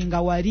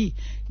consentinga wali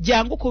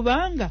jangu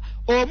kubanga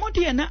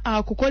omuntu yena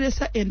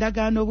akukolesa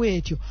endagaano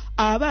bwetyo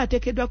aba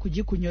atekedwa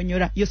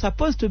kugikunyonyola. You're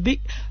supposed to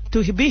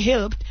be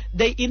helped.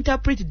 They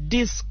interpret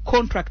this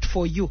contract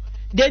for you,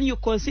 then you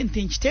consent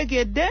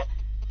nkitegedde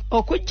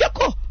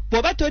okujjako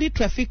bw'oba toli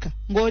trafficker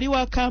ng'oli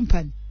wa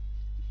company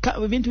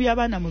bintu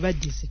by'abaana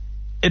mubajjize.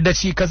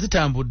 Eddakiika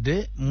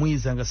zitambudde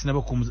mwiza nga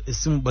sinaba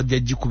essimu bajja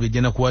gikubye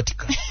jana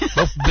kuwatika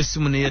bafubbe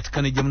essimu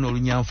neyatika nejjamu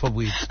n'olunyanfa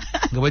bweki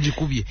nga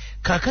bagikubye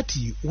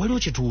kaakati waliwo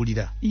kye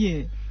tuwulira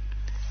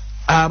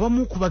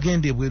abamu ku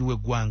bagenda ebweru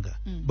w'eggwanga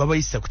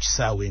babayisa ku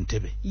kisaawe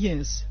Entebbe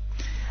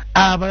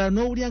abalala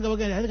n'owulira nga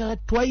bagenda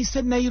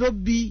twayise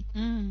Nairobi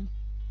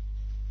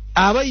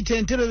abayita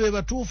Entebbe be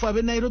batuufu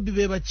ab'e Nairobi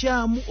be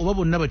bakyamu oba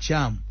bonna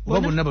bakyamu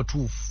oba bonna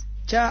batuufu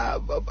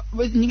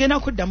ngena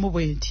kuddamu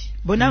bwenti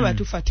bonna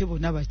batuufu ate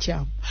bonna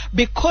bakyamu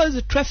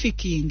because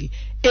trafficking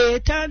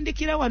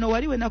etandikira wano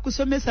waliwe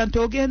nakusomesa nti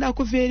ogenda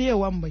kuva eri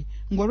ewammwe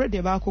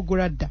ng'olwedde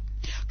baakugula dda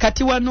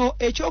kati wano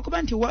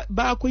ekyokuba nti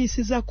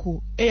baakuyisiza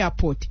ku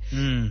airport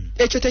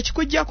ekyo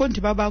tekikujjako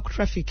nti baba ku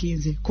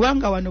traffickinze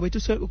kubanga wano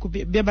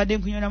bembadde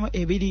nkunyolamu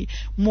ebiri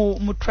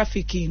mu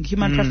trafficking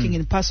human trafficking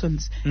in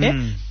persons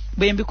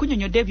bwe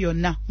mbikunyonyodde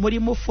byonna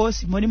mulimu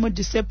force mulimu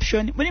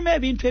deception mulimu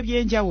ebintu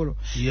ebyenjawulo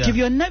ti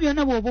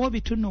byonna bw'oba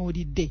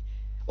obitunuulidde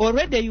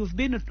already you've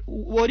been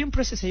oli mu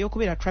process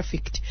ey'okubeera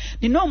trafficked.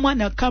 Nina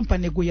omwana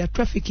company gwe ya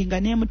trafficking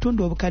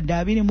n'emutundu obukadde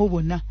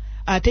 24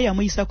 ate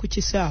yamuyisa ku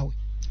kisaawe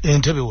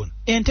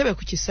Entebbe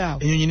ku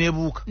kisaawe enyonyi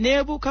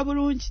neebuuka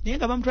bulungi naye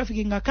nga bamu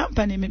trafficking nga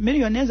company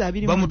millionaires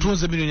 20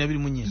 bamutunze million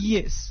 24.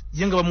 Yes,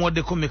 ye nga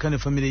bamuwaddeko mmeka ne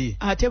family ye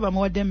ate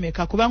bamuwadde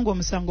mmeka kubanga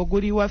omusango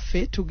guli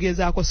waffe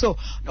tugezaako so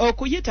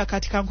okuyita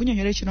kati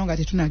kankunyonyole kino nga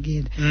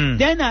tetunagenda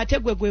then ate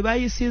gwe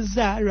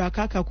bayisizza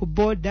lwakaka ku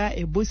border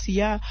e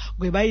Busia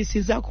gwe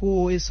bayisizza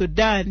ku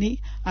Sudan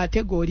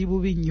ate gwe oli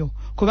bubi nnyo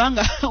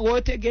kubanga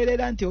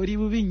wootegerera nti oli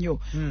bubi nnyo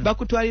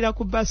bakutwalira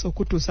ku bus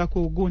okutuusa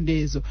ku gunda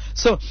ezo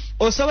so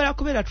osobola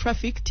kubeera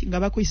trafficked nga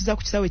bakuyisiza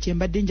ku kisaawe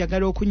kyembadde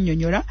njagala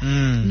okunnyonnyola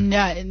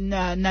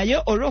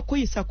naye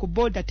olw'okuyisa ku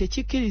border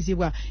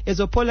tekikkirizibwa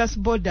ezo police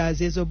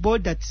borders ezo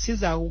border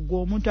siza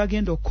omuntu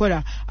agenda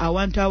okukola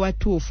awantu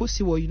awatuufu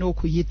si woolina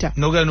okuyita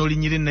nogala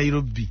n'olinyira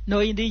Nairobi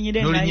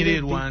n'olinyira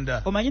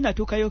Rwanda omanyi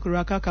natuukayo ku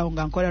Lwakaka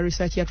nga nkola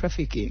research ya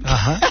trafficking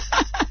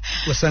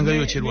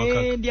wasangayo kye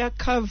Lwakaka ndya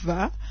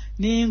cover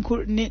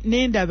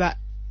n'endaba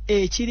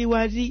ekiri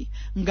wali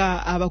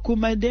nga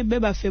abakuumaddembe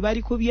baffe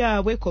bali ku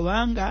byabwe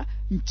kubanga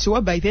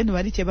nkiwa by then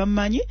bali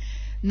tebamanyi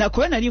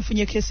nakuba nali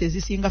nfunye kesi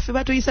ezisinga ffe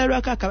batuyisa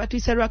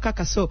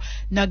Lwakaka so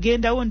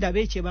nagendawo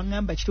ndabe ekyo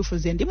bangamba kituufu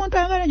ze ndi muntu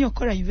ayagala nnyo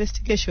okukola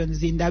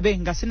investigations ndabe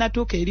nga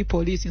sinatuuka eri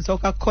poliisi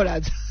nsooka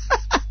kukola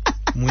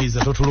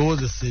mwiza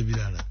totulowoozesa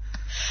ebirala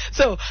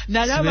so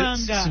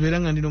nalabanga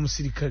sibeeranga ndina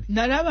omusirikale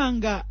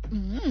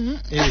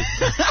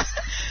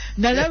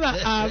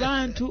nalaba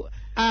abantu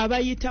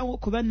abayitawo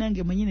kuba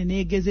nange mwenyine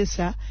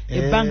neegezesa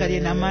ebbanga lye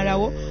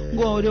namalawo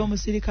ng'oli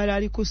omusirikale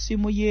ali ku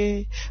ssimu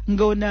ye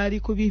ng'ona ali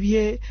ku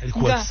bibye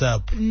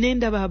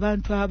nendaba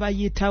abantu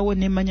abayitawo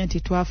nemanya nti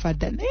twafa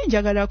dda naye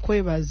njagala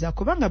kwebaza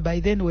kubanga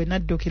by then we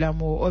naddukira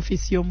mu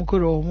ofisi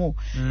y'omukulu omu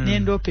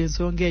nendoopa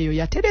ensonga eyo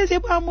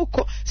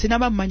yaterezebwamuko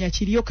sinaba mmanya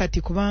kiriyo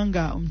kati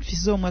kubanga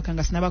omufizi omwaka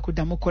nga sinaba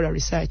kuddamu kukola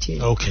research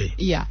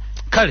eyo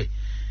kale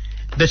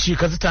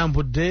dakiika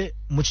zitambudde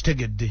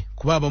mukitegedde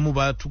kuba abamu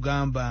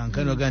batugamba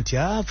nkanaga nti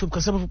ffe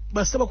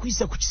basaba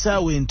kuyisa ku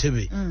kisaawe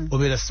Entebbe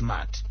obeera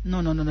smart.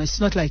 No, it's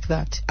not like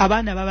that.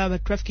 Abaana baba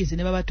traffickers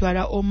ne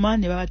babatwala Oman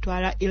ne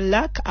babatwala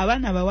Iraq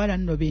abaana abawala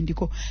nno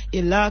bendiko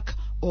Iraq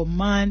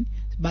Oman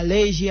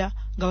Malaysia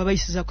nga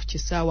babayisiza ku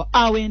kisaawa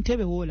awo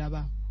Entebbe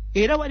woolaba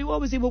era waliwo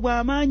obuzibu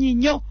bw'amaanyi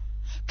nnyo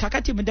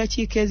kakati mu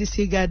dakiika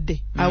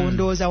ezisigadde awo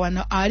ndowooza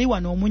wano ali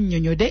wano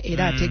omunnyonnyode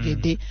era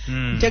ategedde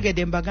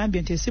ntegedde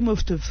mbagambye nti esimu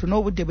tufuna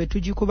obudde bwe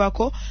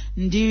tugikubako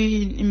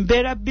ndi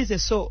mbeera bize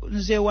so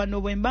nze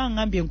wano bwe mba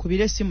ngambye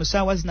nkubire esimu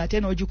saawa zino ate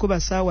n'ogikuba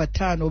saawa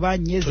 5 oba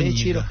 4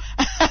 ez'ekiro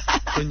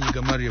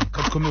tonyiga Mariam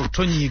katukomewo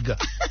tonyiga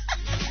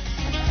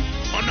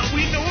ono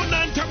bwino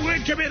wunanta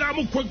bwekebera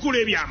mu kwekula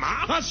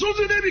ebyama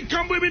asoze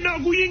n'ebikambo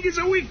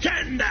ebinaaguyingiza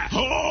weekend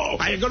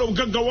ayagala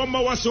obugagga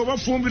wamawasa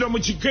obafumbira mu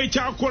kika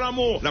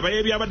ekyakolamu labayo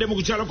ebyabadde mu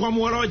kukyala kwa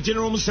muwala wa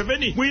General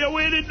Museveni bwe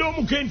yaweeredde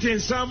omukente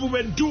 7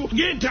 beddu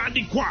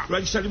ng'entandikwa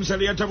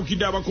lwakisalimsale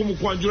yatabukidde abakumu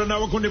kwanjula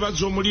n'abako ne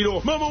bazza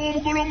omuliro maama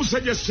w'omugole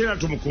omusajja Sera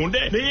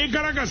Tumukunde ne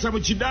yeekalakasa mu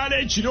kidaala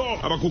ekiro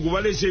abakugu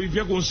baleese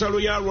ebipya ku nsalo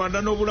ya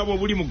Rwanda n'obulabo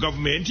obuli mu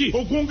gavumenti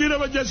okwongera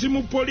abajazi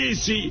mu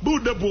poliisi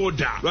boda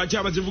lwaki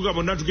abazivuga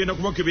bonna tugenda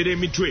kubakebera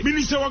emitwe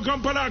minisita wa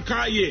Kampala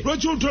akaaye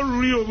lwaki olutalo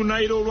luli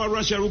obunayiro olwa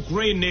Russia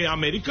Ukraine ne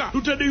America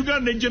lutadde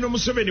Uganda ne General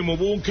Museveni mu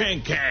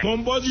bunkenke mu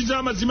mboozi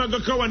z'amazima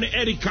gakawa ne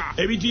Erika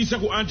ebitiisa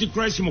ku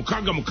Antichrist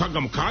mukaaga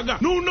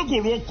n'olunaku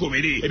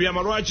olwokubiri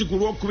ebyama lwaki ku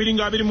lwokubiri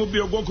nga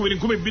 22 ogwokubiri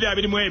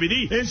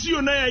 2022 ensi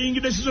yonna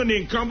yayingidde sizoni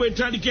enkambwe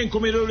etandika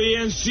enkomerero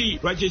y'ensi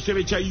lwaki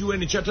ekitebe kya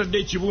UN kyatadde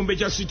ekibumbe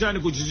kya sitaani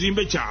ku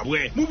kizimbe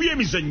kyabwe mu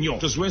byemizannyo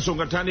tosuwa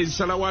ensonga ttaano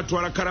ezisalawo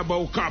atwala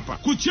Carabao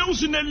Cup ku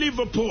Chelsea ne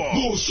Liverpool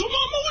bw'osoma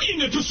amawulire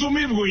ne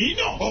tosomye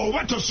bwino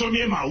oba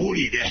tosomye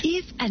mawulire.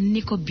 Eve and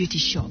Nico Beauty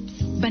Shops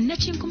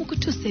bannakinku mu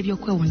kutuusa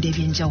ebyokwewunda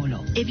eby'enjawulo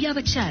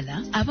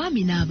eby'abakyala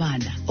abaami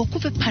n'abaana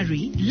okuva e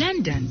Paris,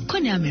 London ko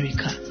ne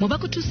America mwe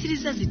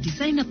bakutuusiriza zi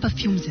designer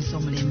perfumes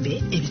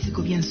ez'omulembe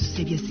ebisigo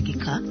by'ensusu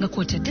ebyesigika nga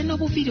kw'otadde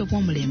n'obuviiri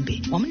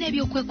obw'omulembe wamu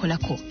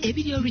n'ebyokwekolako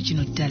ebiri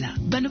original ddala.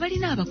 Bano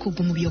balina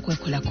abakugu mu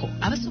byokwekolako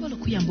abasobola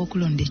okuyamba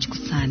okulonda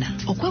ekikusaana.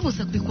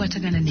 Okwebuuza ku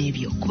bikwatagana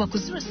n'ebyo kuba ku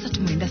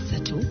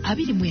 0393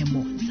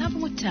 21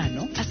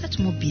 75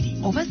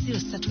 32 oba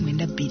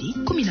 0392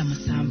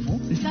 17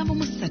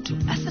 73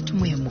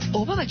 31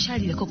 oba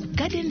bakyalirako ku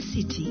Garden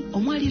City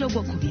omwaliro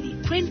gwokubiri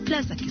Crane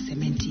Plaza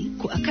Kisementi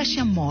ku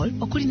Acacia Mall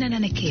okulinana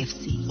ne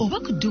KFC oba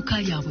ku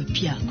dduuka lyabwe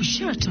ppya ku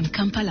Sheraton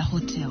Kampala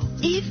Hotel.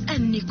 Eve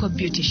and Nico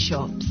Beauty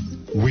Shops.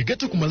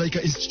 Wegatta ku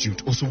Malaika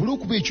Institute osobole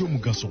okuba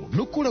ekyomugaso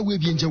n'okukolawo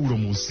ebyenjawulo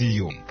mu nsi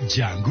yo.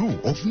 Jangu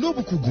ofune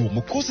obukugu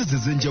mu courses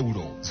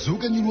ez'enjawulo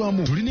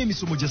z'oganyulwamu. Tulina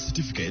emisomo gya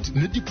certificate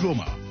ne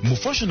diploma mu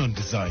fashion and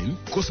design,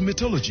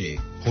 cosmetology,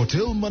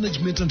 hotel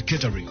management and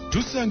catering.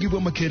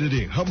 Tusangibwa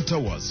Makerere, Hub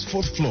Towers,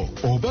 4th floor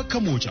oba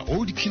Kamocha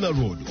Old Killer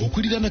Road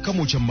okuliraana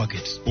Kamocha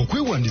Market.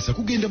 Okwewandiisa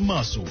kugenda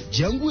maaso.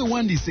 Jangu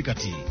wewandiise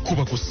kati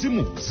kuba ku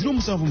ssimu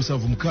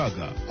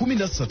 0776 13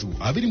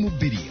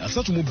 22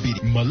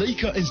 32.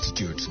 Malaika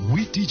Institute.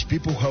 We teach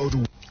people how to.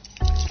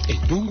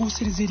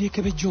 Eddongoosereza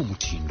ery'ekebejja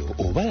omutindo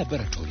oba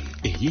laboratory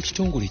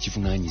ery'ekitongole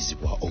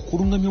ekivunaanyizibwa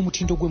okulungamya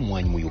omutindo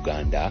gw'emmwanyi mu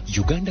Uganda,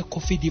 Uganda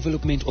Coffee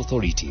Development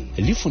Authority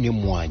lifuna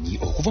emmwanyi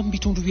okuva mu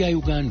bitundu bya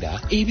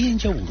Uganda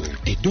eby'enjawulo.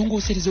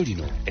 Eddongooserezo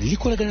lino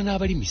likolagana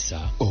n'abalimisa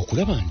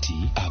okulaba nti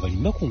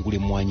abalimi bakungula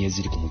emmwanyi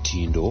eziri ku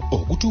mutindo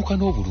ogutuuka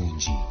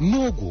n'obulungi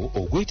n'ogwo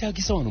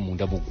ogwetaagisa wano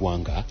munda mu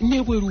ggwanga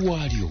n'ebweru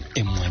waalyo.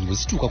 Emmwanyi bwe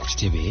zituuka ku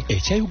kitebe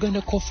ekya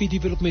Uganda Coffee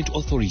Development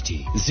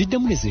Authority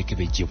ziddamu ne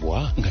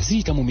zeekebejjebwa nga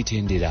ziyita mu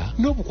mitendera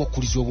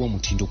n'obukwakkulizo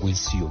obw'omutindo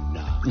gw'ensi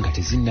yonna nga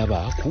tezinnaba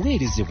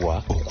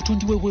kuweerezebwa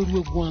okutundibwa ebweru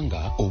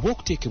w'eggwanga oba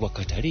okuteekebwa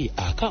katale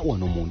aka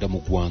wano munda mu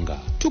ggwanga.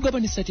 Tugaba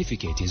ne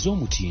satifikeeti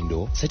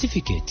ez'omutindo,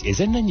 satifikeeti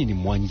ezannannyini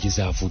mmwanyi gye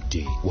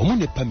zaavudde wamu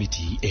ne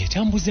pamiti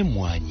etambuza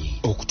emmwanyi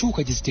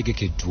okutuuka gye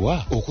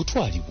zitegekeddwa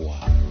okutwalibwa.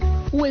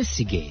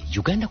 Weesige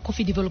Uganda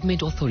Coffee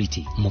Development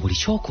Authority mu buli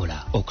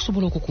ky'okola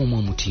okusobola okukuuma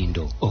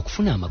omutindo,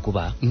 okufuna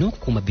amagoba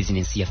n'okukuuma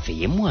bizinensi yaffe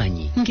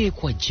y'emmwanyi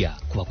ng'ekwajja.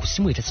 Kuba ku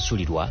ssimu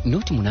etasasulirwa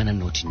nooti 8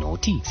 nooti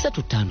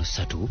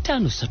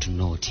 353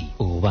 nooti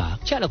oba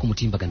kyala ku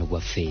mutimbagano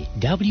gwaffe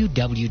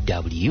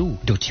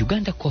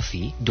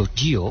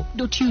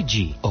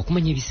www.ugandacoffee.go.ug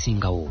okumanya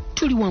ebisingawo.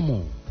 Tuli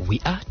wamu. We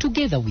are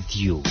together with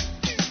you.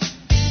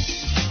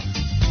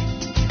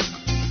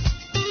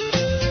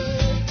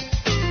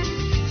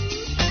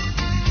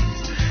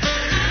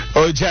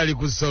 Ojali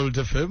ku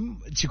Salt FM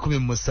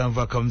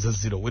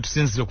 107.0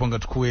 wetusinzira kwanga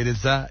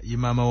tukuweereza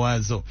imama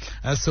wazo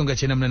asonga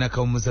chena mnana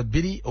kaumuza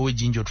 2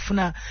 owejinjo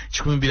tufuna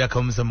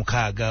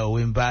 12.6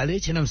 owembale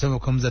chena msanga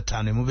kaumuza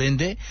 5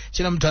 emubende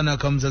chena mtana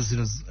kaumuza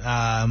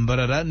 0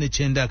 mbarara ne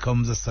chenda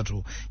kaumuza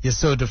 3 ya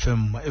Salt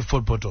FM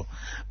effort poto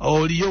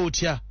oliyo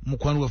utya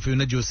mukwanu wafe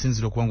yona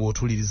josinzira kwanga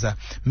otuliriza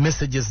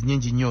messages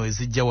nyingi nnyo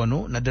ezijja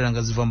wano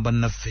naddala ziva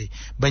mbannaffe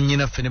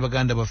bannyinaffe ne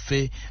baganda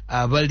baffe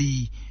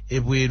abali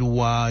ebweru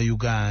wa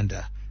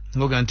Uganda.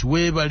 Ngoga nti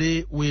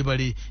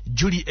webale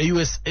Julie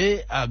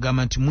USA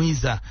agamba nti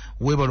mwiza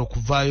webale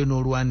okuvaayo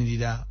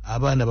n'olwanirira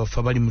abaana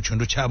bafa bali mu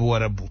kyondo ky'abo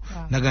Warabu.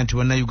 Naga nti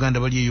bana Uganda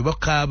bali eyo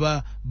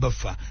bakaba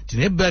bafa.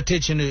 Tinebba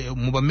techene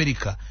mu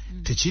America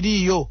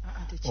tekiriyo.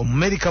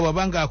 Omumerika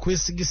wabanga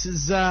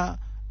akwesigisizza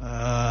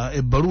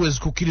ebbaluwa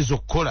ezikukkiriza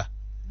okukola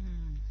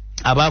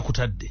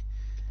abakutadde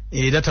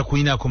era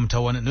takuyinaako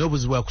mutawana naye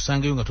obuzibu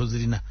akusangayo nga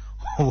tozirina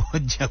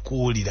ojja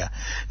kuwulira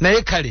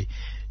naye kale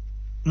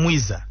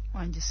mwiza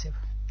wanjiseba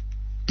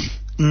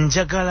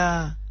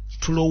njagala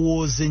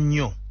tulowooze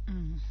nnyo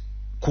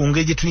ku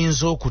ngeri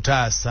tuyinza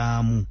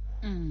okutaasaamu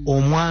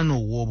omwana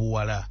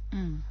ow'obuwala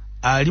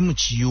ali mu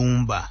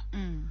kiyumba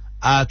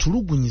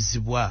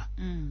atulugunyizibwa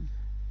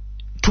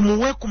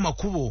tumuwe ku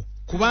makubo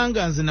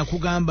kubanga nze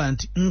nakugamba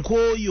nti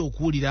nkooyo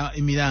okuwulira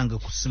emiranga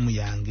ku ssimu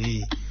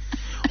yange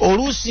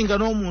oluusinga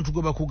n'omuntu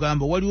gwe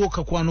bakugamba waliwo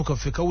kakwano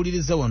kaffe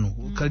kawuliriza wano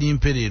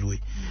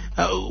kalimpererwe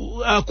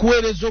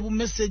akuweereza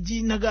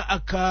obumeseji naga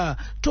aka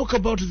talk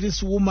about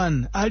this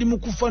woman ali mu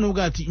kufa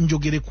noga ati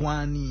njogere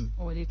kwani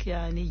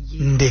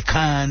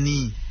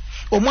ndekaani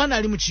omwana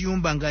ali mu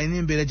kiyumba ng'alina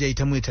embeera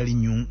gy'ayitamu etali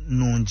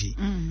nnungi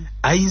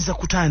ayinza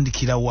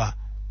kutandikira wa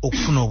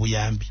okufuna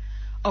obuyambi.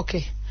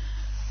 Okay.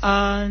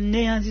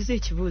 Neyanziza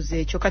ekibuuzo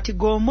ekyo kati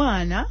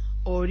g'omwana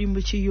oli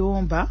mu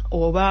kiyumba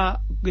oba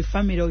gwe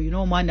family oyina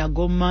omwana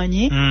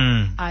g'omanyi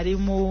ali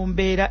mu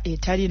mbeera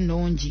etali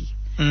nnungi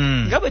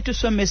nga bwe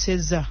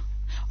tusomesezza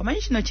omanyi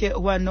kino kye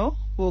wano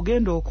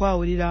bw'ogenda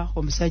okwawulira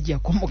omusajja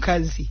ku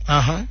mukazi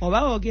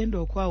oba bw'ogenda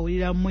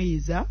okwawulira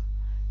mwiza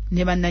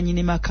ne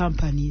bannanyini ma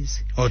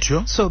companies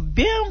otyo so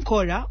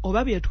byenkola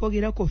oba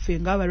byetwogerako ffe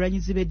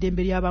ng'abalwanyizi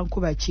b'eddembe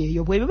ly'abankuba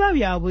kyeyo bwe biba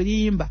bya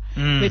bulimba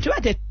bwe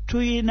tuba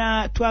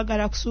tetuyina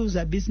twagala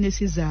kusuuza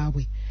bizinesi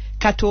zaabwe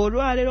kati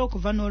olwaleero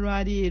okuva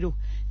n'olwaleero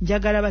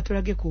njagala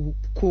batulage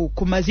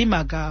ku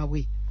mazima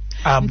gaabwe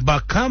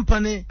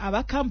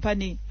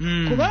abakampani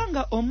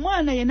kubanga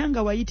omwana yena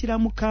nga wayitira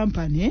mu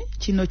kampani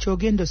kino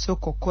kyogenda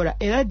osooka okukola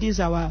era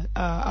these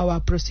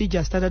our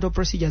procedures standard of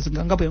procedures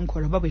nga bwe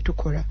nkola ba bwe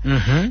tukola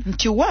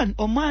nti one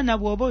omwana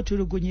bw'oba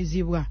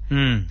otulugunyizibwa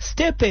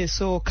step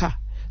esooka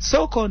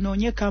sooka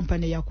onoonye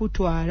kampani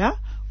yakutwala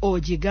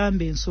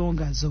ogigambe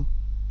ensonga zo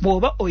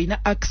bw'oba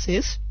oyina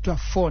access to a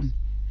phone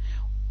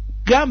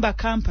gamba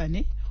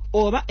kampani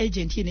oba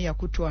agent yine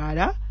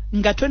yakutwala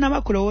nga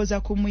tonaba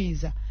kulowooza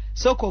kumwiza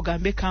soko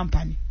ogambe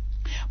kampani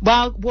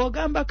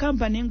bw'ogamba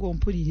kampani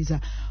ng'ompuliriza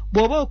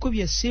bw'oba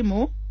okubye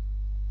essimu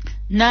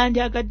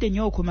nandyagadde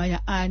nnyo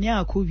okumanya ani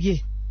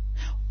akubye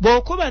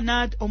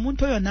bw'okuba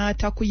omuntu oyo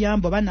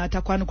n'atakuyamba oba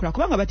n'atakwanukula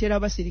kubanga batera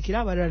basirikira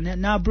abalala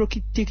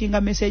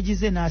n'abrokitikinga message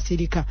ze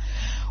n'asirika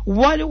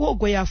waliwo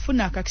gwe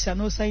yafuna akakisa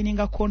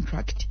n'osayininga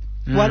contract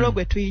waliwo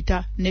gwe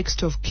tuyita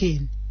next of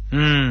kin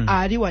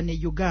ali wane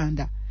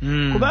Uganda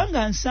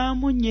kubanga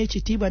nsaamu nnyo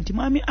ekitiibwa nti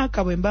mwami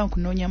akabwe mba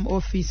nkunoonya mu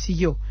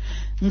ofiisi yo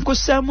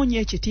nkusaamu nnyo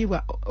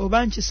ekitiibwa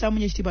oba nkisaamu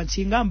nnyo ekitiibwa nti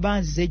singa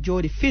mbanzize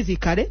gy'oli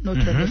physically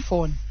not on the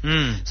phone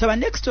so ba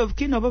next of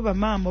kin oba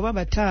bamaama oba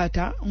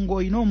bataata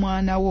ng'olina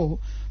omwana wo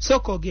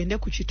sooka ogende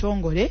ku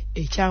kitongole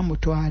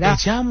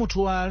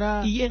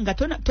ekyamutwala ye nga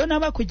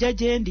tonaba kujja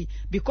gye ndi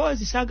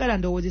because saagala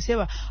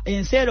ndowoozeseba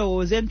ensi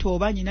erowooze nti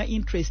oba nyina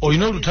interest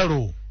olina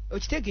olutalo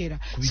okitegeera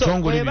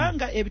so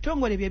webanga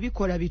ebitongole bye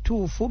bikola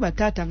bituufu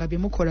bataata nga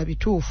byemukola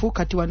bituufu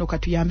kati wano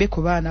katuyambe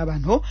ku baana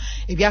bano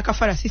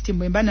ebyakafala system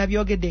bwe mba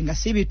nabyogedde nga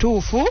si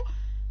bituufu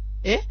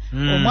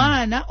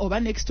omwana oba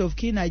next of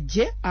kin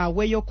ajje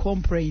aweeyo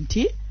complaint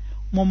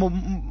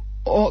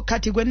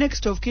kati gwe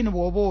next of kin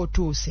bw'oba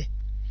otuuse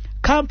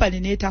kampani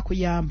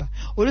n'etakuyamba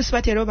oluusi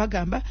batera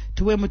bagamba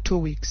tuweemu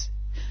 2 weeks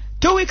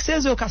 2 weeks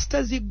ezo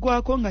kasita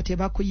ziggwako nga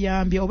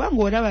tebakuyambye oba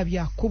ng'olaba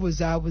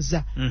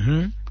byakubuzaabuza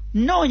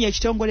noonya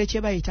ekitongole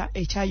kye bayita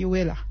ekya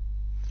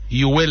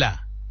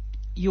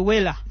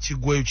Uwela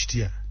kiggwayo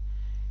kitya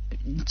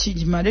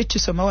kimale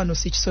kisoma wano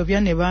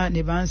sikisobya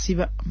ne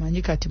bansiba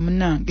manyi kati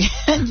munnange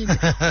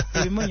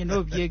ebimu nyina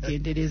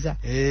obyegendereza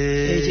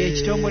ekyo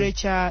ekitongole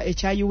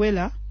ekya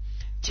Uwela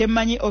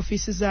kyemmanyi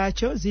ofiisi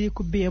zaakyo ziri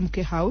ku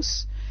BMK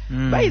House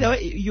by the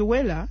way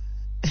Uwela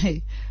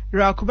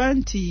lwakuba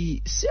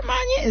nti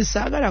simanyi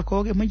saagala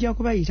kooge mujja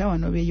kubayita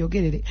wano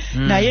beeyogerere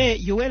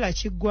naye Uwela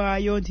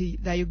kiggwayo nti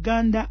the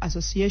Uganda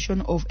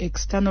Association of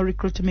External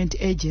Recruitment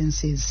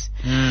Agencies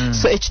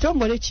so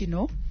ekitongole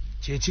kino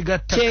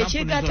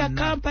kyekigatta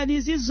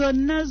kampanizi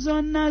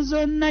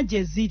zonna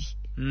gye ziri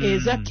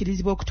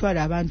ezakkirizibwa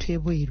okutwala abantu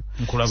ebweru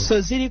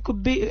so ziri ku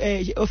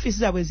office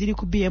zaabwe ziri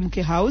ku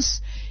BMK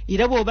House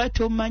era bw'oba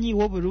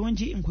tomanyiwo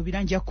bulungi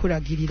nkubira nja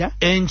kukulagirira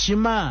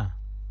enkima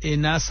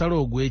enasala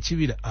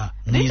ogw'ekibira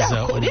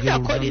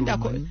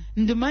lindako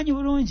ndimanyi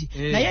bulungi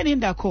naye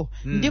lindako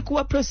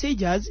ndikuwa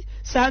procedures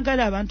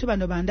saagala abantu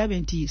bano bandabe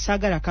nti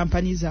saagala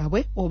kampani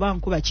zaabwe oba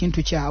nkuba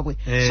kintu kyabwe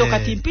so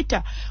kati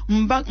mpita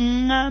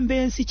ŋŋamba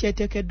ensi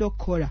kyeteekeddwa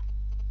okukola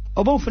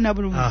oba nfuna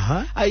bulungi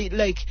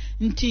like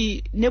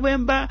nti ne bwe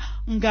mba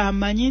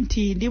ng'amanyi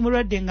nti ndi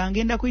mulwadde nga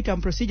ngenda kuyita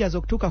mu procedures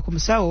okutuuka ku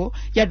musawo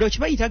yadde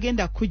okibayita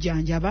genda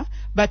kukujjanjaba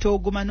but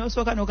oguma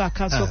n'osooka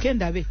n'okansooka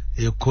endabe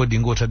eyo kodi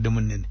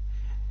ng'otaddemu nnene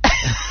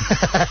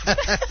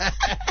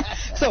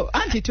so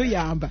anti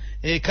tuyamba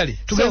kale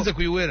tugenze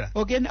ku Uwela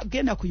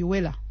ogenda ku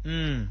Uwela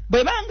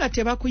bwe banga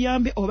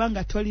tebakuyambye oba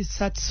nga toli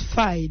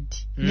satisfied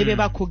ne be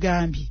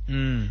bakugambye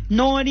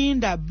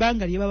n'olinda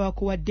bbanga lye baba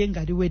bakuwadde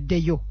nga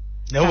liweddeyo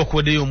nawe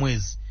bakuwaddeyo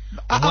omwezi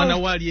omwana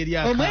waali eri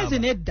akaaba omwezi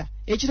nedda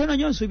ekitono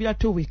nnyo nsuubira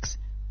 2 weeks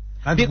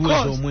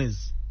because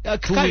omwezi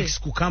 2 weeks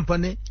ku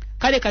kampani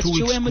kale kati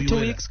kiweemu 2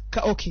 weeks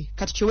okay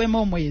kati kiweemu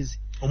omwezi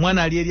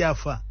omwana ali eri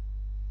afa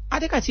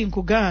ate kati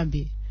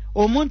nkugambye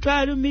omuntu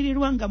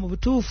alumirirwa nga mu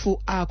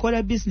butuufu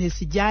akola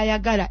bizinesi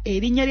gy'ayagala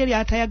erinnya lye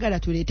ly'atayagala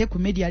tuleete ku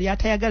media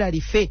ly'atayagala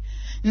life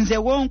nze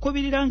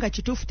wonkubirira nga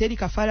kituufu teri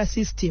kafaala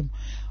system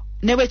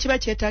ne bwe kiba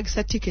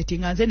kyetaagisa tiketi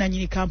nga nze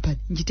nanyini kampani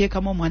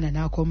ngiteekamu omwana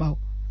n'akomawo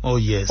oh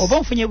yes oba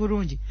nfunye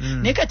bulungi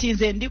naye kati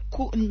nze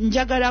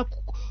njagala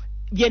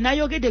bye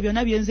nayogedde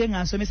byonna byenze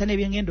nga nsomesa ne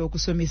byengenda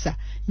okusomesa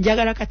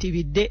njagala kati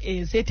bidde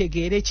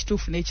ensetegeere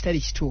ekituufu n'ekitali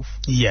kituufu.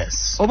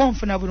 Yes. Oba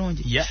nfuna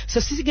bulungi. Yeah.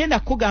 So sigenda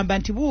kugamba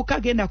nti buuka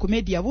genda ku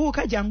media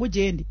buuka jangu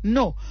gyendi.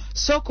 No.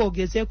 Soko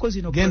ogezeeko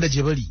zino. Genda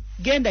gye bali.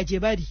 Genda gye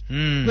bali.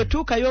 Bwe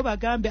tuukayo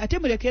bagambe ate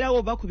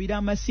mulekerawo bakubira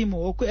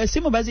amasimu.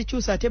 Esimu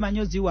bazikyusa ate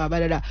manyo ziwa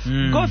abalala.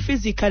 Go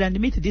physical and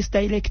meet this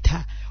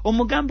director.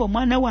 Omugambo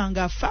omwana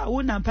wange afa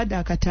una mpada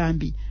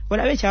akatambi.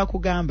 Olabe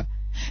kyakugamba.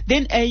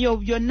 Then eyo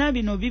byonna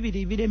bino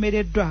bibiri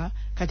biremereddwa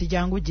kati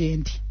jangu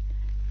gyendi.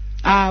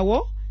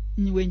 Awo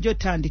niwe njo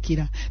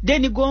tandikira.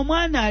 Then go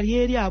omwana ali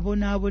eri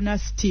abona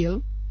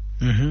still.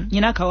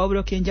 Nyina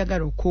kawabulo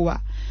kenjagala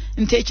okuwa.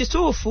 Nti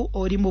ekisuufu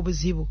oli mu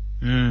buzibu.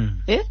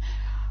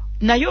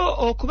 Nayo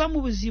okuba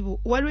mu buzibu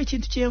waliwo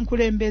ekintu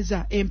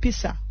kyenkulembeza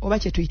empisa oba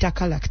kye tuyita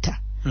character.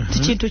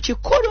 Kintu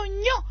kikulu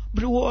nnyo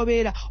buli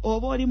wobeera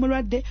oba oli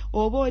mulwadde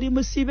oba oli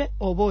musibe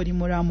oba oli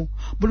mulamu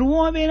buli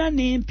wobeera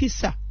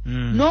n'empisa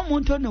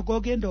n'omuntu ono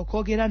gw'ogenda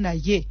okwogera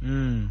naye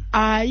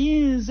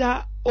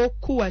ayinza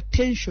okuwa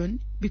tension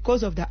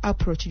because of the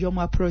approach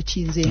gy'omu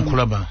approachinzeemu.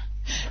 Nkulaba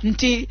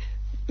nti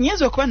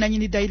nyinza okuba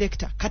nanyini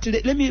director kati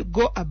let me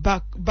go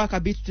back a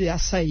bit to their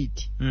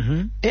side.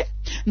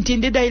 Nti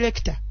ndi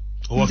director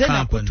nze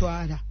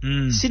nakutwala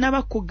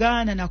sinaba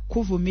kugaana na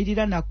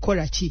kuvumirira na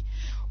kukola ki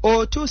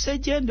otuuse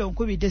genda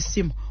onkubidde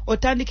essimu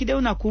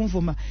otandikiddewo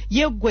nakunvuma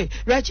yeggwe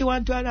lwaki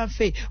wantwala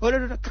nfe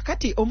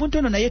kakati omuntu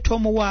ono naye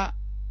tomuwa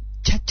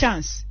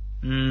chance.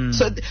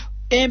 So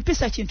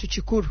empisa kintu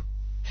kikulu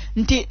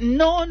nti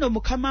noono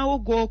mukama wo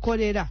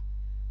gw'okolera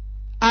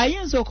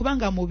ayinza okuba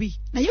nga mubi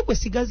naye gwe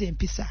sigaza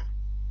empisa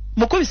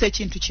mukubisa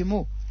ekintu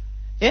kimu.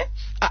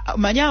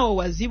 Manyawo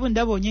wazibu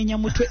ndaba onyenya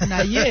mutwe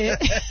naye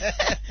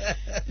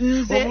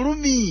nze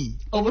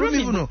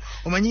obulumi buno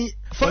omanyi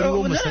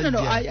waliwo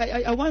omusajja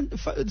I want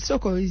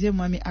soko ize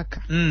mwami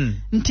aka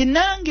nti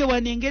nange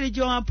wanengeri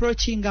gyo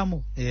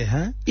approachingamu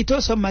it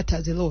also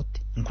matters a lot.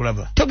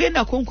 Nkulaba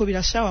togenda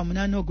kunkubira shawa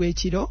munana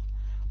ogw'ekiro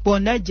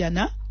bonna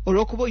jana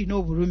olwokuba olina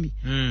obulumi.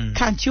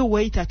 Can't you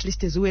wait at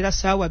least eziwera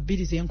saawa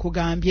 2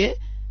 zenkugambye?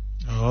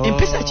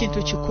 Empisa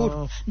kintu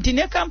kikulu nti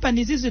ne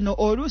companies zino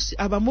olusi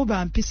abamu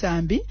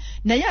bampisa mbi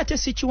naye ate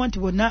sikiwa nti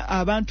bonna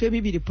abantu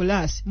 2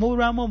 plus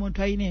mubulwamu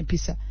omuntu alina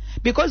empisa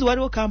because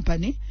waliwo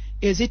company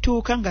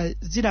ezituuka nga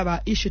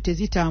ziraba issue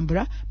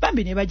tezitambula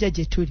bambi ne bajja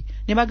gye tuli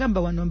ne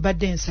bagamba wano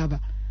mbadde nsaba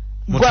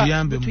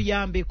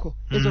mutuyambeko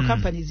ezo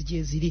companies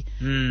gye ziri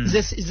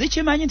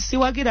zikimanyi nti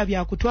siwagira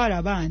bya kutwala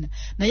abaana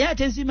naye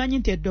ate zimanyi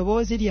nti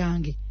eddoboozi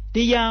lyange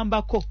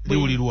liyambako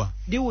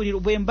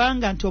liwulirwa bwe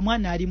mbanga nti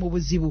omwana ali mu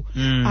buzibu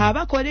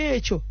abakola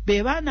ekyo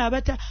be baana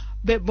abata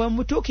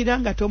bwemutuukira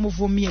nga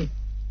tomuvumye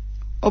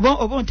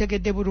oba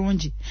ontegedde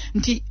bulungi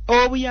nti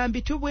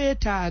obuyambi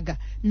tubwetaaga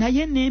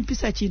naye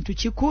n'empisa kintu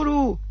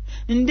kikulu.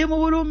 Ndi mu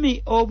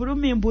bulumi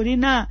obulumi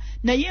mbulina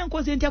naye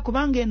nkoze ntya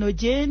kubanga eno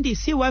gyendi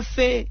si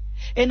waffe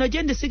eno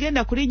gyendi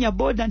sigenda kulinnya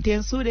boda nti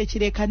ensuula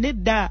ekireka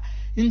nedda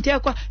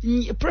ntekwa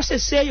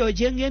process eyo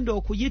gyengenda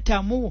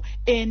okuyitamu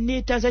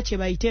enneetaza kye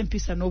bayita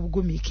empisa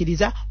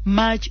n'obugumiikiriza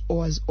much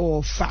was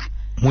offer.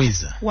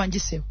 Mwiza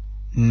wangisewo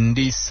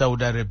ndi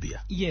Saudi Arabia.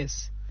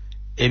 Yes.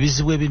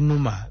 Ebizibu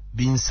ebinuma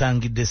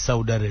binsangidde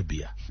Saudi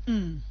Arabia.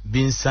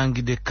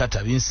 Binsangidde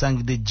Qatar,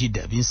 binsangidde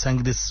Jeddah,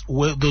 binsangidde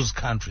those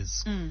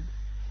countries.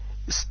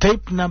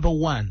 Step number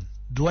 1,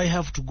 do I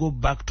have to go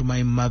back to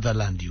my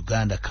motherland,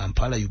 Uganda,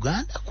 Kampala,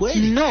 Uganda?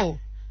 Kweli? No.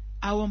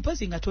 Awo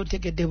mpozi nga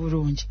tontegedde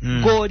bulungi.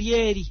 Goli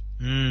eri.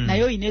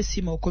 Nayo ine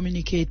esimu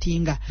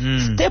communicatinga.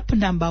 Step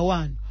number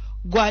 1.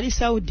 Gwali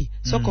Saudi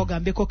soko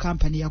gambeko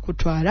company ya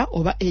kutwala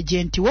oba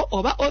agent wo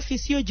oba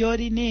office yo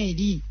jori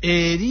neri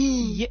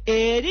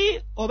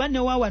eri oba ne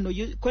wawano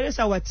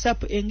kolesa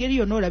WhatsApp engeri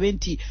yo no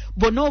labenti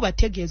bono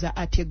bategeza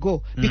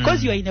atego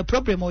because you are in a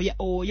problem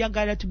or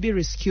yagala to be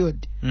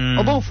rescued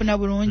oba ufuna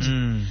bulungi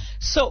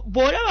so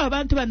bora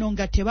abantu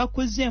banonga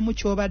tebakuzeemu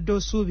kyobadde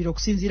osuubira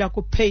okusinzira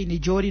ku pain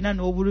jorina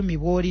n'obulumi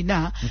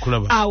bwolina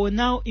I will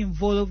now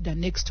involve the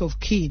next of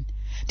kin.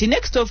 The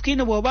next of kin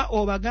bwoba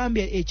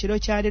obagambye ekiro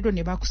kyaleero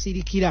ne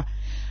bakusirikira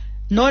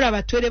n'olaba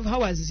 12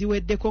 hours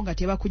ziweddeko nga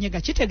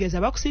tebakunyega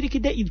kitegeeza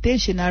bakusirikidde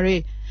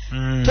intentionally.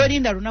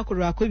 Tolinda lunaku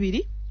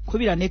lwakubiri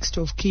kubira next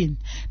of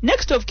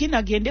kin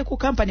agende ku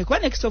company kuba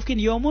next of kin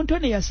y'omuntu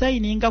ono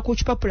yasayininga ku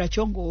kipapula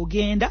kyo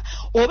ng'ogenda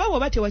oba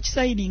bw'oba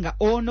tewakisayininga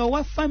ono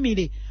wa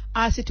family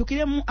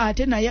asitukiremu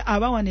ate naye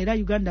abawanera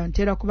Uganda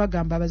ntera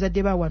kubagamba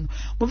abazadde ba wano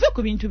muve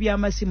ku bintu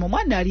by'amasimu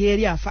mwana ali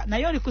eri afa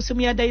naye oli ku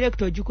simu ya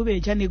director ogikuba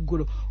enkya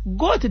n'eggulu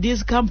go to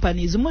these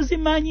companies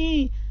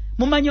muzimanyi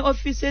mumanyi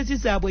offices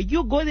zaabwe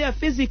you go there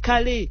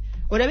physically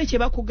olabe kye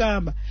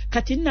bakugamba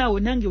kati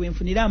naawe nange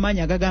wenfunira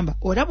amaanyi agagamba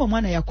olaba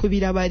omwana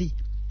yakubira bali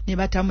ne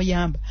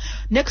batamuyamba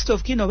next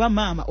of kin oba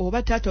maama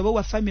oba taata oba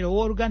wa family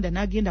ow'oluganda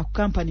n'agenda ku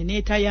company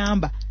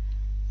n'etayamba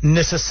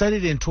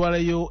necessarily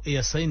entwalayo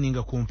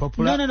eyasayininga ku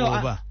mpapula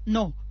oba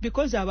no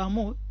because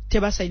abamu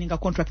tebasayininga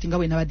contract nga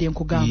bwe nabadde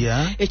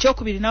nkugamba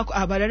ekyokubiri nako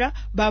abalala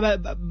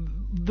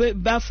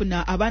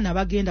bafuna abaana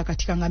bagenda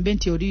katika ngambe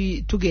nti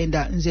oli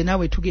tugenda nze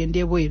nawe tugende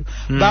ebweru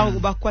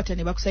bakwata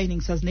ne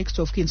bakusigning as next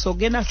of kin so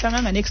genda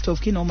sanga next of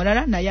kin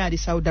omulala naye ali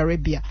Saudi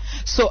Arabia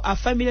so a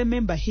family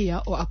member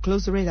here or a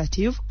close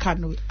relative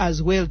can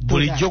as well do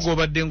buli that. jogo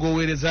badde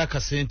ngoweereza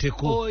akasente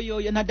ko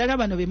oyo naddala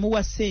bano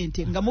bemuwa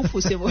sente nga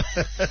mufuuse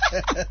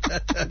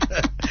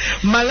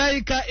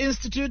Malaika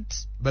Institute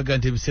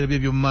bagante ebiseera bye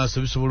by'omu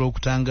maaso bisobola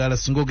okutangaala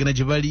singa ogenda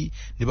gye bali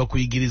ne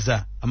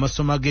bakuyigiriza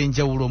amasomo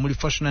ag'enjawulo omuli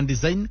fashion and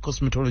design,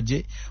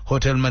 cosmetology,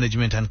 hotel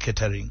management and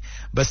catering.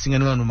 Basinga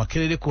ne wano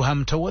Makerere ku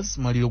Ham Towers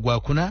maliro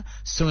gwakuna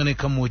songa ne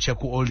Kamwocha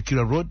ku Old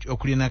Kira Road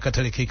okuli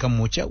n'akatale ke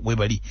Kamwocha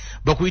webali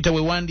bakuyita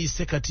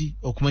wewandiise kati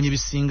okumanya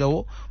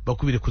ebisingawo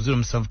bakubire ku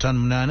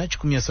 0758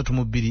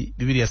 132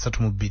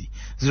 232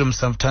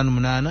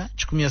 0758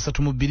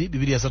 132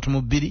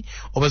 232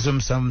 oba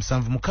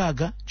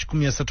 0776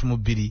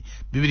 132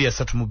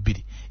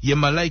 232 ye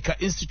Malaika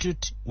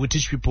Institute we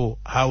teach people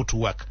how to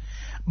work.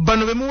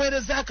 Bano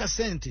bemuweereza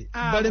akasente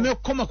baleme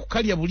okukoma ku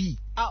kalya buli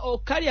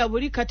okalya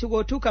buli kati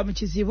gotuuka mu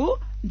kizibu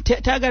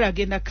taagala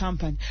agenda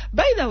company.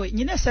 By the way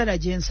nyina sala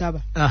gye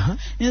nsaba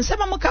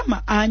nsaba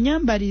mukama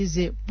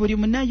anyambalize buli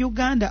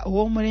munnauganda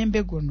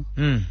ow'omulembe guno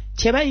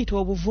kye bayita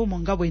obuvumu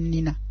nga bwe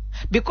nnina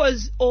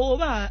because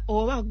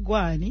oba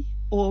gwani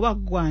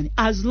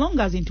as long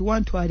as nti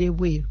wantwala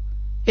ebweru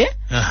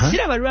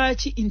siraba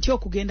lwaki nti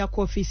okugenda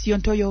ku office yo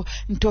ntoyo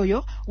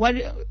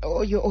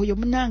oyo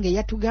munange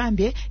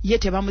yatugambye ye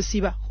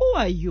tebamusiba. Who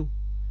are you?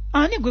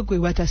 Ani gwe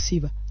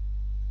watasiba?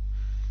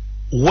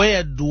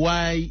 Where do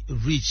I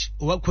reach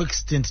oba ku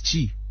extent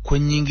ki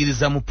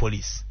kwenyingiriza mu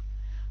police?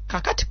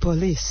 Kakati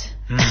police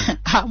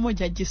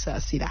amoja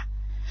gisasira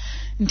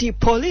nti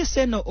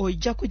police eno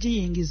ojja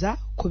kugiyingiza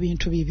ku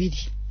bintu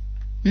bibiri.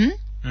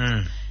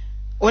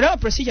 Olaba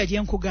procedure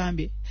gye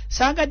nkugambye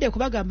saagadde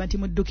kubagamba nti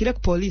muddukire ku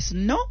police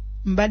no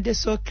mbadde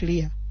so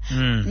clear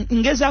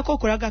ngezaako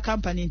okulaga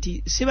company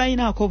nti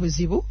sibayinaako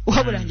buzibu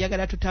wabula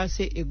njagala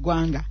tutaase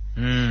eggwanga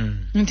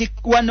nti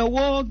wano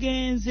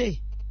woogenze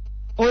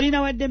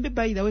olina waddembe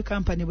by the way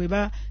company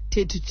bweba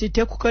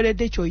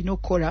tekukoledde kyolina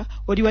okukola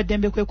oli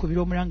waddembe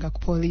kwekubira omulanga ku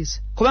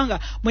police kubanga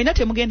mwena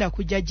temugenda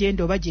kujja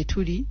genda oba gye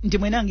tuli nti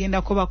mwena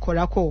ngenda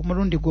kubakolako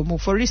omulundi gumu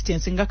for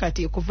instance nga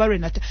kati kuva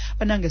lwenata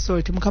banange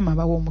sorry mukama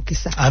abawa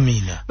omukisa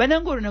amina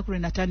banange olunaku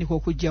lwenatandika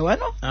okujja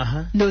wano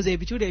ndowooza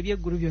ebitulo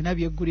ebyeggulu byonna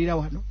byeggulira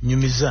wano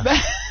nyumiza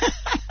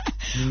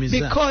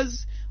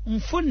because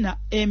nfuna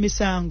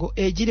emisango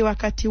egiri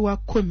wakati wa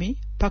 10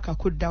 paka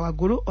kudda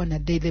waggulu on a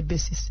daily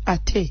basis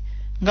ate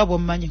nga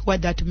bw'omanyi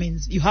what that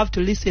means. You have to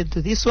listen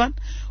to this one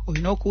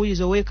olina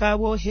okuwuliriza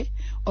oweekabwohe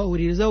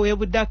owuliriza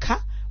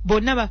oweebuddaka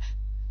bonna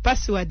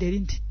password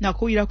erinti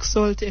nakuwulira ku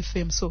Salt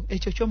FM so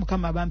ekyo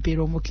ky'omukama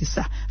bampeera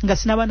omukisa nga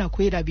sinaba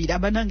nakwerabira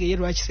abanange ye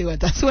lwaki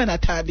siwe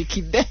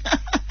natandikidde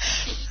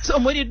so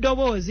muri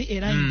ddoboozi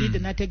era ndidde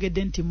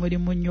nategedde nti muri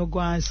mu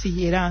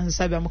nnyogwansi era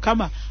nsabira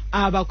mukama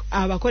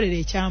abakolera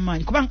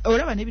ekyamaanyi kubanga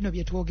olaba ne bino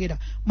bye twogera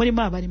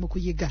mulimu abali mu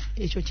kuyiga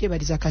ekyo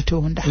kyebaliza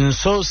Katonda.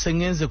 Nsoose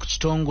ngenze ku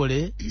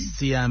kitongole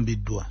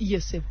siyambiddwa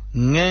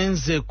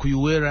ngenze ku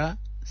Uwera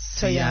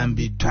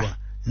siyambiddwa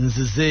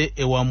nzize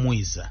ewa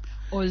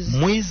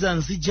Mwiza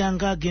nzija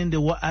nga agende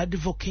wa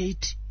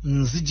advocate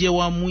nzije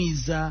wa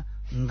Mwiza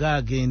nga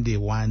agende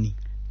wani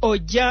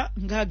ojja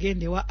nga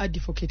agende wa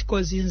advocate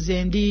cause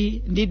nze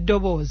ndi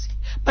ddoboozi.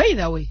 By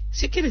the way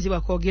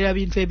sikirizibwa kwogera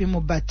bintu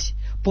ebimu but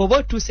bw'oba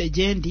otuuse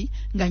gyendi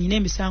nga nyina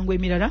emisango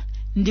emirala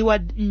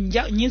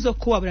nyinza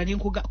okuwabula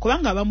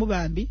kubanga abamu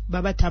bambi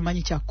baba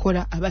tamanyi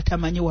kyakukola aba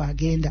tamanyi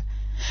waagenda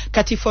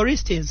kati for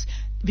instance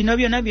bino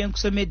byonna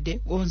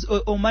byenkusomedde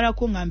omala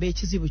kuŋŋamba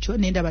ekizibu kyo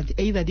nendaba nti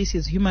either this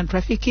is human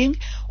trafficking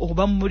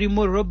oba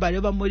mulimu robbery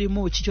oba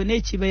mulimu kikyo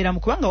nekibeeramu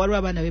kubanga waliwo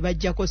abaana be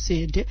bajjako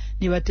sente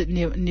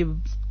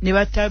ne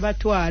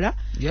batabatwala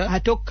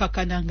ate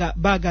okukakana nga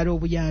baagala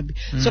obuyambi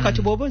so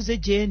kati bw'oba ozze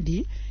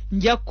gyendi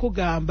nja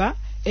kukugamba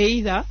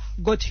either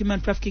got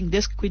human trafficking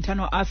desk ku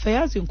internal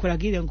affairs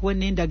nkulagire nkuwe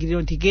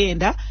n'endagiriro nti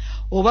genda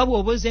oba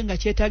bw'oboze nga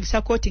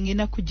kyetaagisa kooti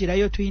ngenda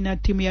kugirayo tuyina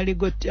team ya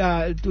legal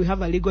we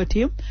have a legal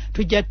team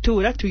tujja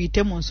tuula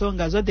tuyite mu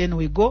nsonga zo then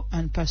we go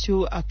and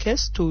pursue a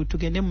case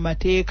tugende mu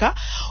mateeka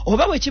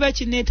oba bwe kiba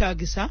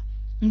kinneetaagisa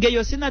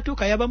ngeyo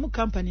sinatuuka yabamu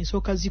company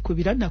nsooka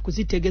zikubira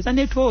nakuzitegeeza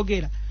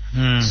netwogera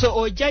so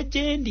ojja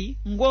gyendi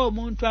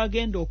ng'omuntu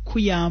agenda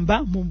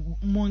okuyamba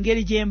mu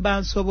ngeri gye mba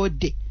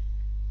nsobodde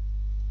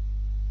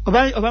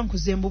oba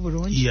nkuzembu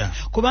bulungi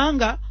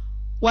kubanga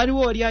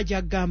waliwo oli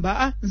ajja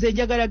kugamba nze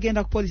njagala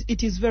genda ku police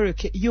it is very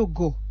okay you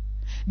go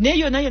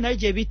neyo nayo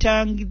gye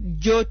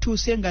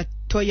gy'otuuse nga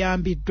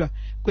toyambiddwa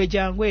gwe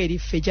jangu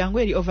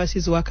eri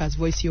overseas workers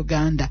voice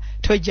Uganda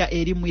tojja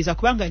eri Mwiza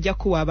kubanga nja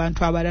kuwa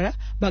abantu abalala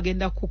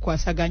bagenda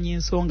kukwasaganya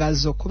ensonga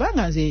zo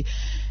kubanga nze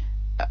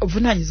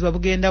obuvunanyizibwa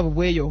bugenda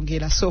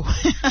bubweyongera so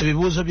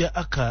ebibuuzo bya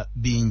aka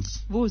bingi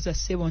buuza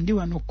ssebo ndi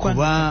wano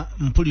kuba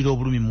mpulira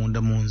obulumi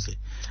munda munze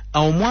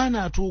awo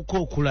omwana atuuka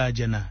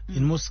okulaajana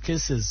in most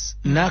cases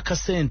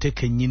n'akasente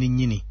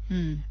kennyini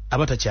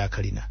aba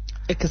takyakalina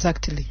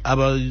exactly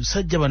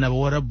abasajja bano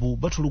abawarabu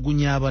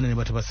batulugunya abaana ne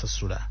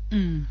batabasasula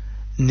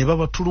ne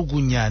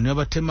babatulugunya ne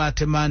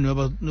babatema ne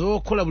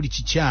bakola buli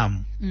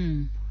kikyamu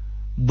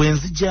bwe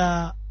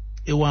nzija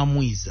ewa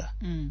Mwiza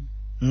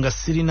nga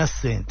sirina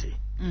ssente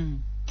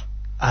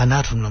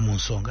anaatunula mu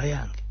nsonga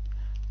yange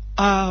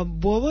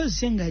bw'oba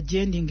ozze nga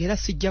gyendi ngera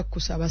sijja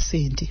kusaba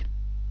ssente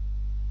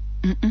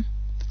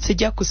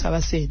sijja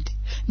kusaba ssente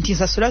nti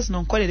nsasula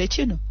zino nkolere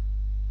kino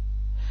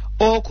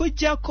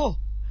okujjako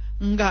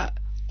nga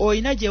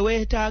oyina gye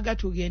weetaaga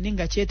tugende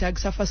nga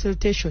kyetaagisa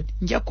facilitation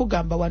nja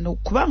kugamba wano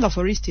kubanga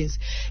for instance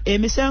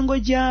emisango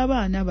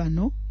gy'abaana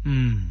bano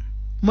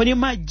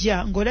mulimu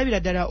ajja ng'olabira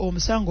ddala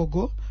omusango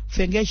gwo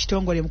ffe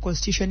ng'ekitongole mu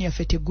constitution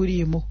yaffe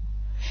teguliimu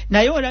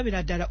naye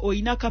olabira ddala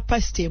oyina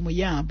capacity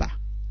emuyamba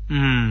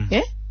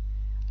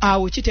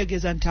awo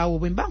kitegeeza nti awo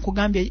bwe mba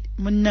nkugambye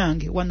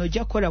munnange wano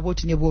ojja kukola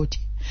bwoti ne bwoti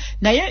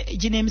naye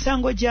gino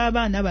emisango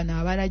gy'abaana bano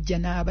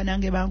abalajja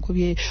banange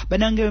bankubye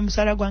banange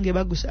musala gwange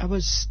bagusa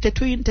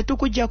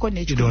tetukujjako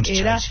n'ekyo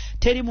era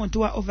teri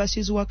muntu wa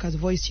Overseas Workers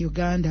Voice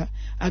Uganda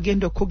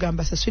agenda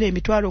okugamba sasula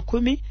emitwalo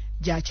 10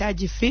 gya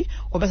charge fee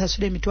oba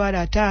sasula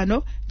emitwalo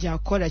 5 gya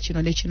kola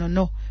kino ne kino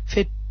no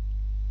fe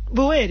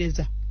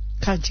buweereza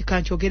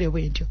kanchi ogere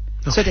bwentyo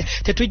so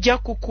tetujja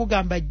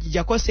kukugamba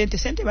jako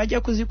sente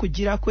bajja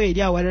kuzikujirako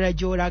eri awalala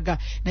gy'olaga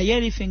naye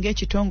erifinga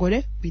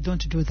ekitongole we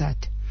don't do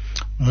that.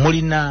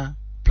 Mulina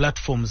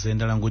platforms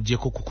endala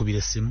ng'oggyeko kukubira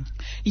essimu?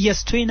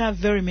 Yes, tuyina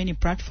very many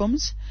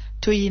platforms.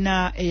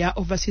 Tuyina eya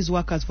Overseas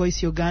Workers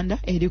Voice Uganda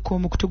eri ku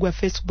mukutu gwa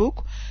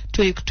Facebook,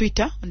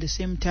 Twitter on the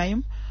same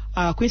time,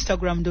 ku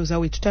Instagram ndoza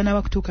we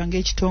tutanaba kutuuka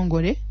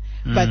ng'ekitongole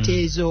but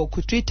ezo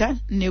ku Twitter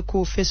ne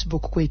ku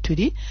Facebook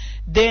kwetuli,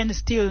 then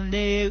still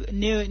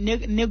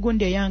ne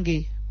gunde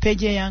yange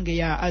page yange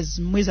ya as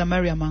Mwiza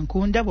Mariam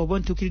Ankunda bwoba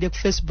ntukirire ku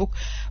Facebook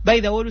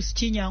by the way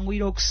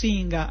kinyangwira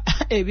okusinga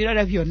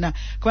ebirala byonna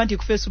kwanti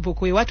ku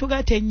Facebook we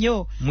watugate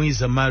nnyo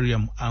Mwiza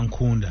Mariam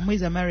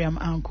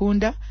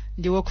Ankunda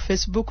ndiwo ku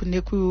Facebook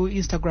ne ku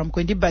Instagram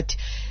kwendi but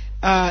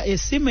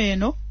esimu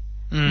eno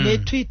ne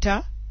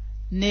Twitter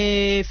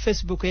ne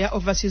Facebook ya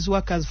Overseas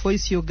Workers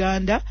Voice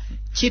Uganda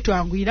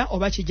kitwangwira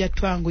oba kijja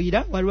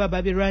twangwira waliwo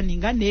ababi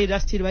running ne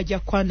lastiri bajja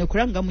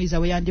kwanukura nga Mwiza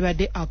we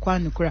yandibadde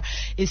akwanukura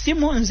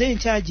esimu nze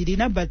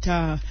nkyagirina but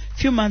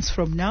few months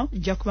from now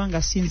nja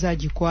kubanga sinza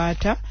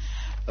agikwata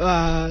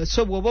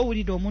so bw'oba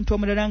owulira omuntu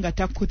omulala nga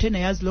takkute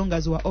naye as long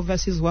as wa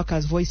Overseas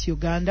Workers Voice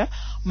Uganda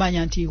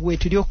manya nti we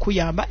tuli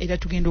okuyamba era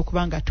tugenda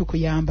okuba nga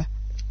tukuyamba.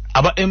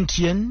 Aba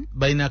MTN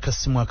balina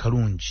akasimu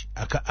akalungi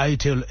aka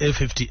Itel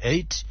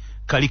A58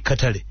 kali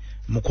katale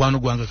mukwano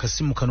gwanga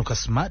kasimu kano ka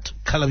smart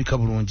kalabika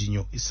bulungi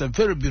nnyo. It's a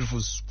very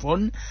beautiful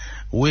phone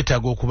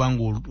weetaaga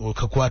okubanga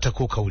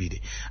okakwatako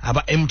kawulire.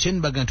 Aba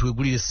MTN baganti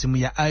wegulire simu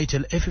ya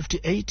Itel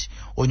A58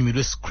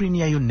 onyumirwe screen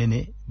yayo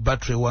nene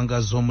battery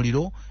wangaza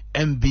omuliro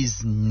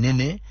MBs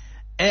nene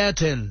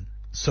Itel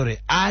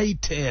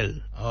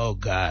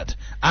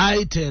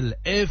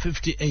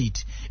A58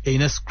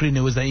 ina screen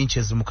eweza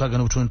inches mukaga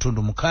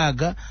n'obutundu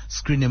mukaga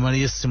screen emala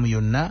y'essimu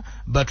yonna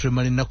battery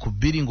emala ennaku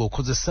 2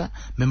 ng'okozesa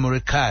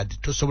memory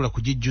card tosobola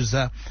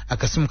kugijjuza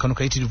akasimu kano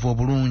kayitirivu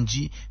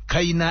obulungi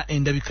kayina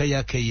endabika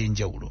yake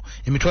ey'enjawulo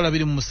emitwalo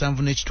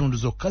 27 n'ekitundu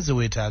zokka ze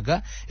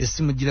weetaaga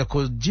essimu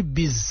girako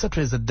GBs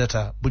 3 eza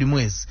data buli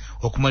mwezi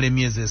okumala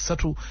emyezi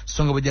 3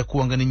 so nga bajja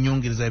kuwanga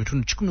n'ennyongereza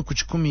ebitundu 10 ku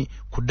 10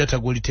 ku data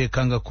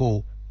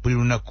gw'oliteekangako buli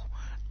lunaku.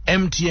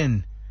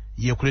 MTN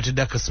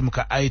yekuletedde akasimu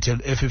ka Itel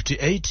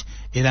A58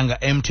 era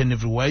nga MTN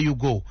everywhere you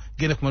go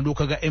genda ku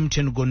maduuka ga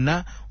MTN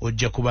gonna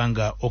ojja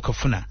kubanga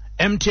okafuna.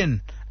 MTN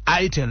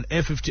Itel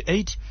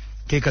A58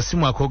 ke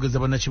kasimu akoogeza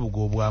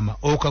bannakibuga obwama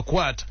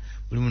okakwata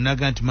buli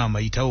munaga nti maama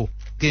yitawo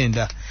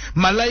genda.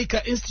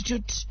 Malaika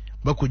Institute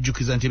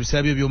bakujjukiza nti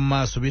ebiseera byo by'omu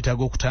maaso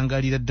byetaaga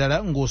okutangaalira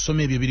ddala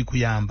ng'osoma ebyo biri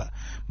kuyamba.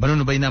 Bano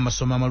no balina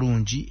amasomo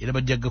amalungi era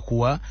bajja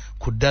gakuwa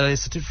ku ddala ya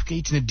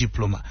certificate ne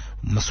diploma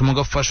mu masomo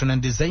ga fashion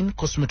and design,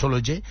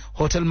 cosmetology,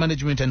 hotel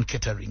management and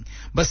catering.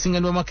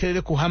 Basinganibwa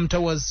Makerere ku Ham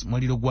Towers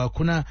mwaliro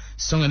gwakuna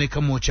songa ne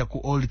Kamoocha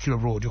ku Old Kilo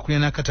Road okulya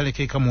n'akatale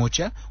ke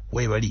Kamoocha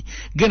weebali.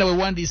 Genda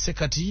weewandiise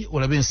kati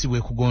olabe ensi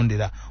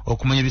bwekugondera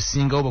okumanya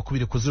ebisingawo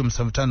bakubire ku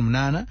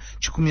 0758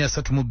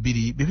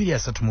 132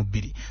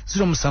 232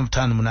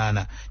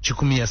 0758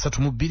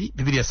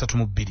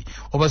 132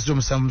 oba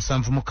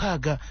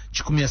 0776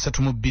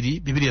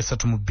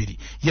 132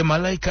 ya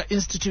Malaika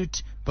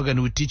Institute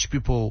bagani we teach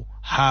people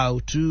how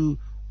to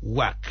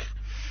work.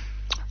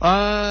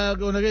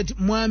 Onageti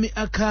mwami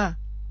aka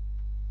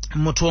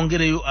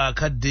mutwongereyo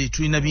akadde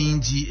tulina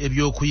bingi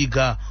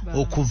ebyokuyiga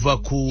okuva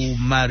ku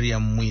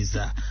Mariam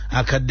Mwiza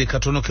akadde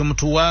katono ke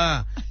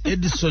mutuwa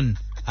Edison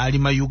ali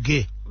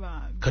mayuge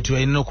kati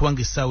wayina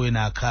okubanga essaawa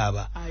eno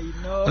akaaba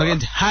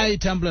nagenti hayi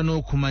Tambula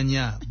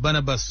n'okumanya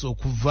Barnabas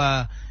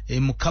okuva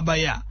mu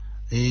Kabaya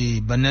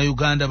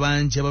bannayuganda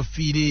bangi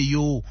abafiire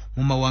eyo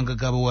mu mawanga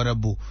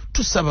g'Abawarabu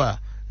tusaba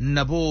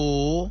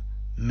nabo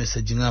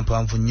message nga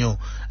mpanvu nnyo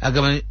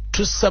agamba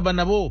tusaba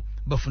nabo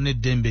bafune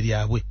eddembe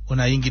lyabwe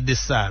ono ayingidde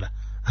Saara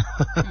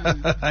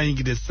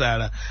ayingire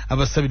Sara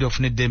abasabira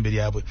ofune eddembe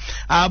lyabwe.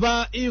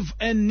 Aba Eve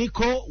and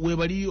Nico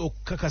webali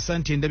okukakasa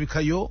nti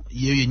endabikayo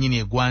yeyo yennyini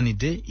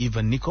egwanidde. Eve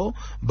and Nico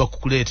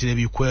bakukuleetera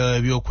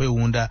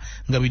ebyokwewunda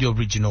nga biri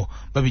original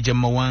babijja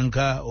mu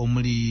mawanga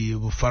omuli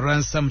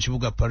Bufaransa mu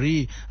kibuga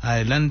Paris,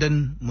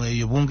 London,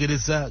 mu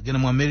Bungereza, gena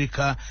mu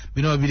America,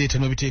 bino babireeta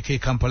n'obiteeka e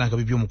Kampala nga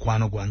bibyo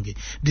mukwano gwange.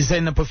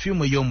 Designer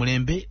perfume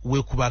ey'omulembe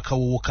weekuba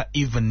akawowo ka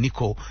Eve and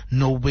Nico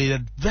nobeera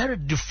very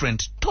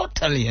different,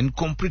 totally and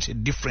completely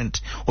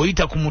different.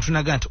 Oyita ku muntu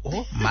naga nti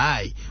oh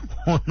my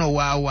ono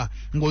waawa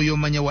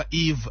ng'oyomanya wa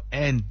Eve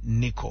and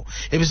Nico.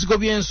 Ebisigo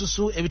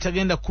by'ensusu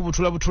ebitagenda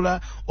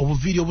kubutula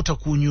obuviiri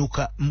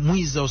obutakuunyuuka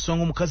mwiza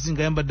osonga omukazi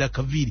nga yambadde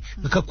akaviiri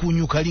nga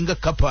kakuunyuuka alinga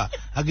kapa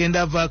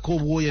agenda avaako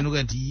obwoya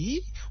noga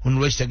nti ono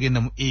lwaki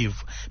tagenda mu Eve.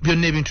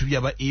 Byonna ebintu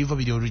byaba Eve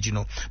biri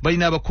original.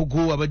 Balina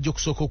abakugu abajja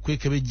okusooka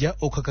okwekebejja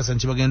okakasa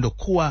nti bagenda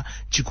okuwa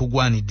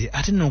kikugwanidde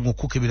ate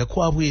n'okukebera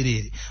kwa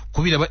bwereere.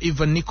 Kubira ba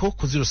Eve and Nico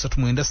ku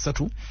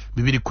 0393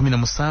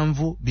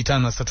 217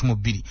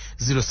 532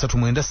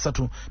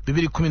 0393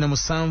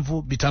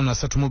 217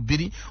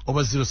 532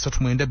 oba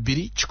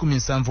 0392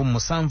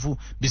 177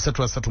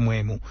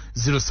 331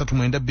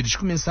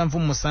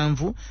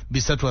 0392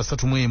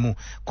 177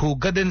 ku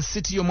Garden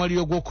City omwali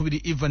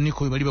ogwokubiri Eve and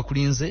Nico bali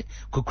bakulinze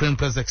ku Crane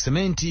Plaza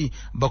Cement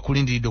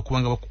bakulindiridde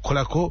okubanga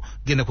bakukolako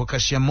genda ku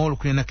Acacia Mall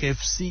kuli na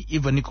KFC.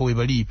 Eve and Nico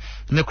webali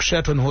ne ku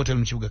Sheraton Hotel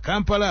mu kibuga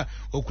Kampala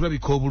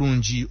okulabika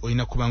obulungi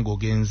olina kubanga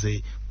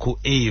ogenze ku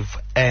Eve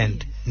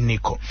and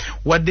Nico.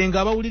 Wadde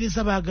nga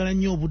abawuliriza baagala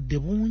nnyo obudde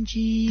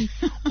bungi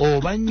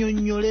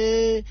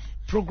obannyonnyole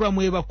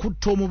programu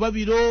ebakutta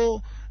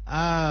omubabiro.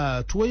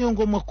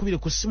 Tuweyongo mwakubire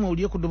ku simu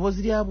oliye ku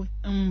ddoboozi lyabwe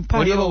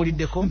oli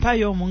abawuliddeko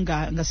mpayo omu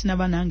nga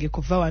sinaba nange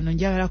kuva wano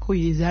njagala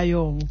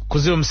kuyirizayo omu ku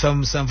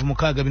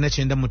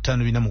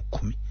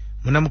 0776454510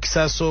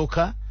 munamukisa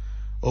asooka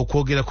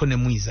okwogerako ne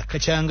mwiza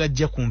kacyanga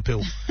ajja ku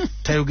mpewo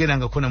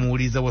tayogerangako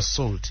namuwuliriza wa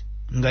Salt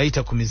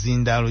ng'ayita ku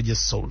mizindaalo gya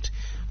Salt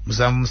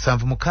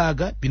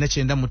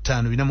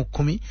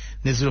 0776454510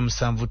 ne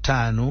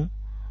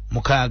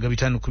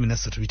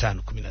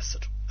 07565513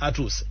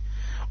 atuuse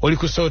oli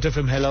ku Salt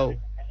FM. Hello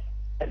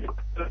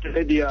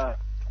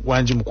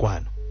wanji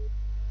mukwano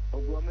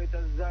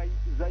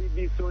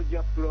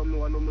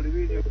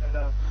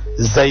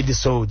Zaidi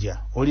Soja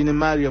oli ne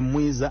Maria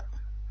Mwiza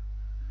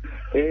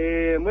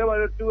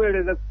mwebale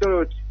tuweereza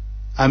kutoroti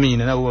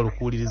amina nawe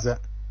walukuwuliriza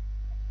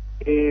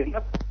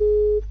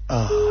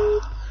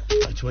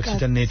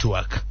kiwakita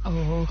network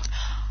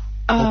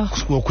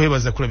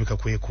okwebaza kulabika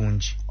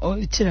kwekungi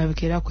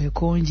kirabikira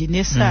kwekungi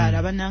ne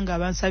Sara bananga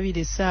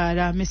abansabire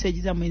Sara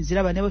message za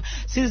mwenziraba ne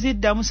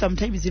siziddamu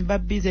sometimes mba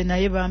busy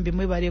naye bambi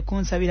mwebale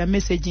kunsabira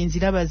message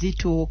nziraba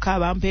zituuka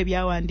bampe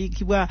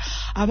ebyawandiikibwa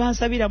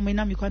abansabira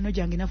mwena mikwano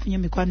gyange nafunye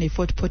mikwano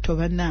efotopoto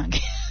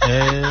bannange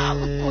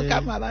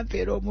kama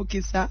bampera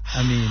omukisa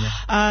amina.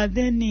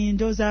 Then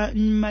ndoza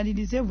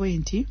malirize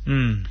bwenti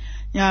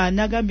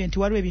nagambye nti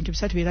waliwo ebintu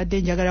bisatu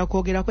biradde njagala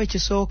kwogerako.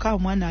 Ekisooka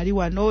omwana ali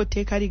wano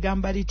teeka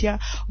ligamba litya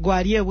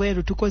gwali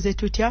ebweru tukoze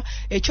tutya.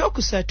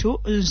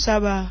 Ekyokusatu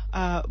nsaba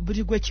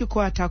buli gwe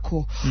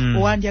kikwatako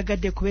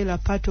owandyagadde kubeera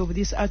part of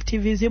this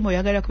activism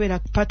oyagala kubeera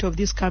part of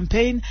this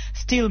campaign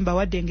still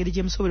mbawadde engeri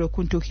gye musobola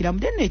okuntuukiramu.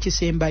 Then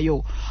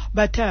ekisembayo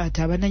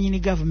bataata bananyini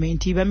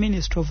government ba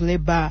Ministry of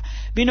Labour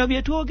bino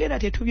bye twogera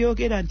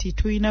tetubyogera nti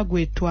tuyina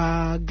gwe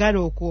twagala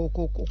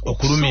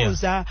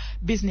okusuuza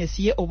business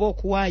ye oba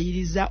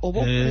okuwaayiriza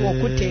oba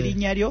okutta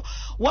erinnya lyo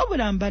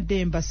wabula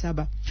mbadde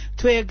mbasaba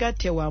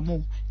twegatte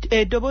wamu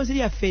eddoboozi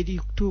lyaffe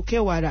lituuke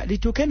wala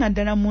lituuke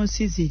naddala mu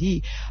nsi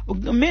ziri.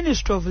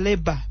 Ministry of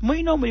Labour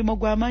mulina omulimu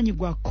gw'amaanyi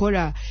gwa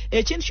kukola.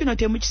 Ekintu kino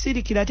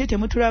temukisirikira ate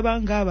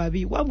temutulaba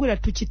ng'ababi wabula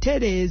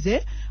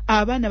tukitereeze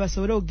abaana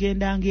basobole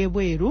okugendanga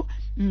ebweru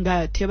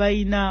nga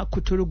tebalina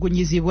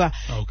kutulugunyizibwa.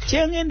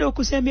 Kyengenda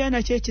okusembera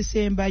nakyo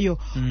ekisembayo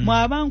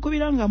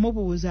mwabankubira nga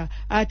mubuuza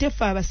ate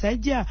ffe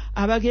abasajja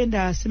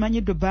abagenda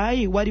simanyi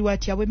Dubai wali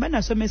watya bwe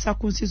banasomesa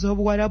ku nsi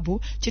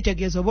z'obuwarabu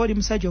kitegeeza oba oli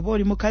musajja oba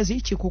oli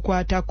mukazi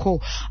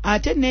kikukwatako.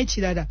 Ate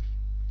n'ekirala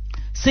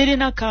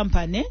sirina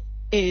kampani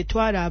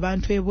etwala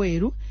abantu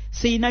ebweru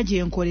sirina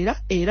gye nkolera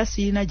era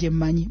sirina gye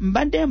mmanyi.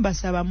 Mbadde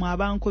mbasaba mu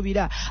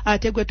abankubira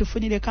ate gwe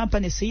tufunire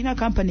kampani sirina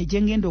kampani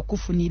gye ngenda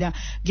okufunira.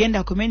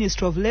 Genda ku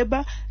Ministry of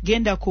Labour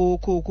genda ku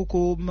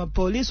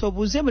police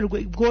obuuze buli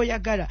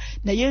gwoyagala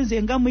naye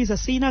nze nga mwiza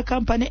sirina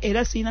kampani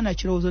era sirina na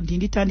kirowoozo nti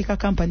nditandika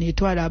kampani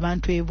etwala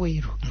abantu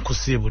ebweru.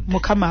 Nkusiibudde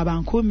Mukama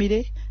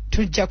abankuumire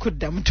tujja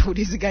kudda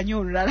mutuwuliziganya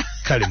olulala.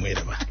 Kale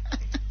mweraba.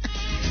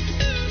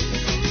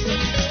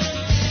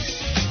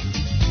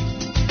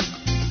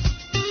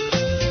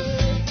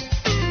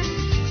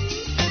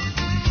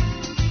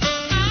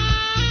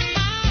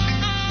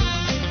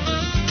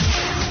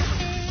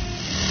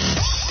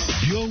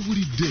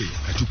 byowulidde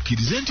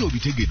katukkirize nti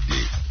obitegedde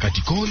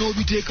kati koona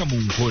obiteeka mu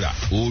nkola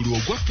olwo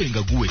ogwaffe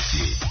nga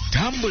guwedde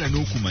tambula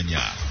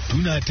n'okumanya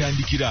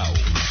tunaatandikiraawo.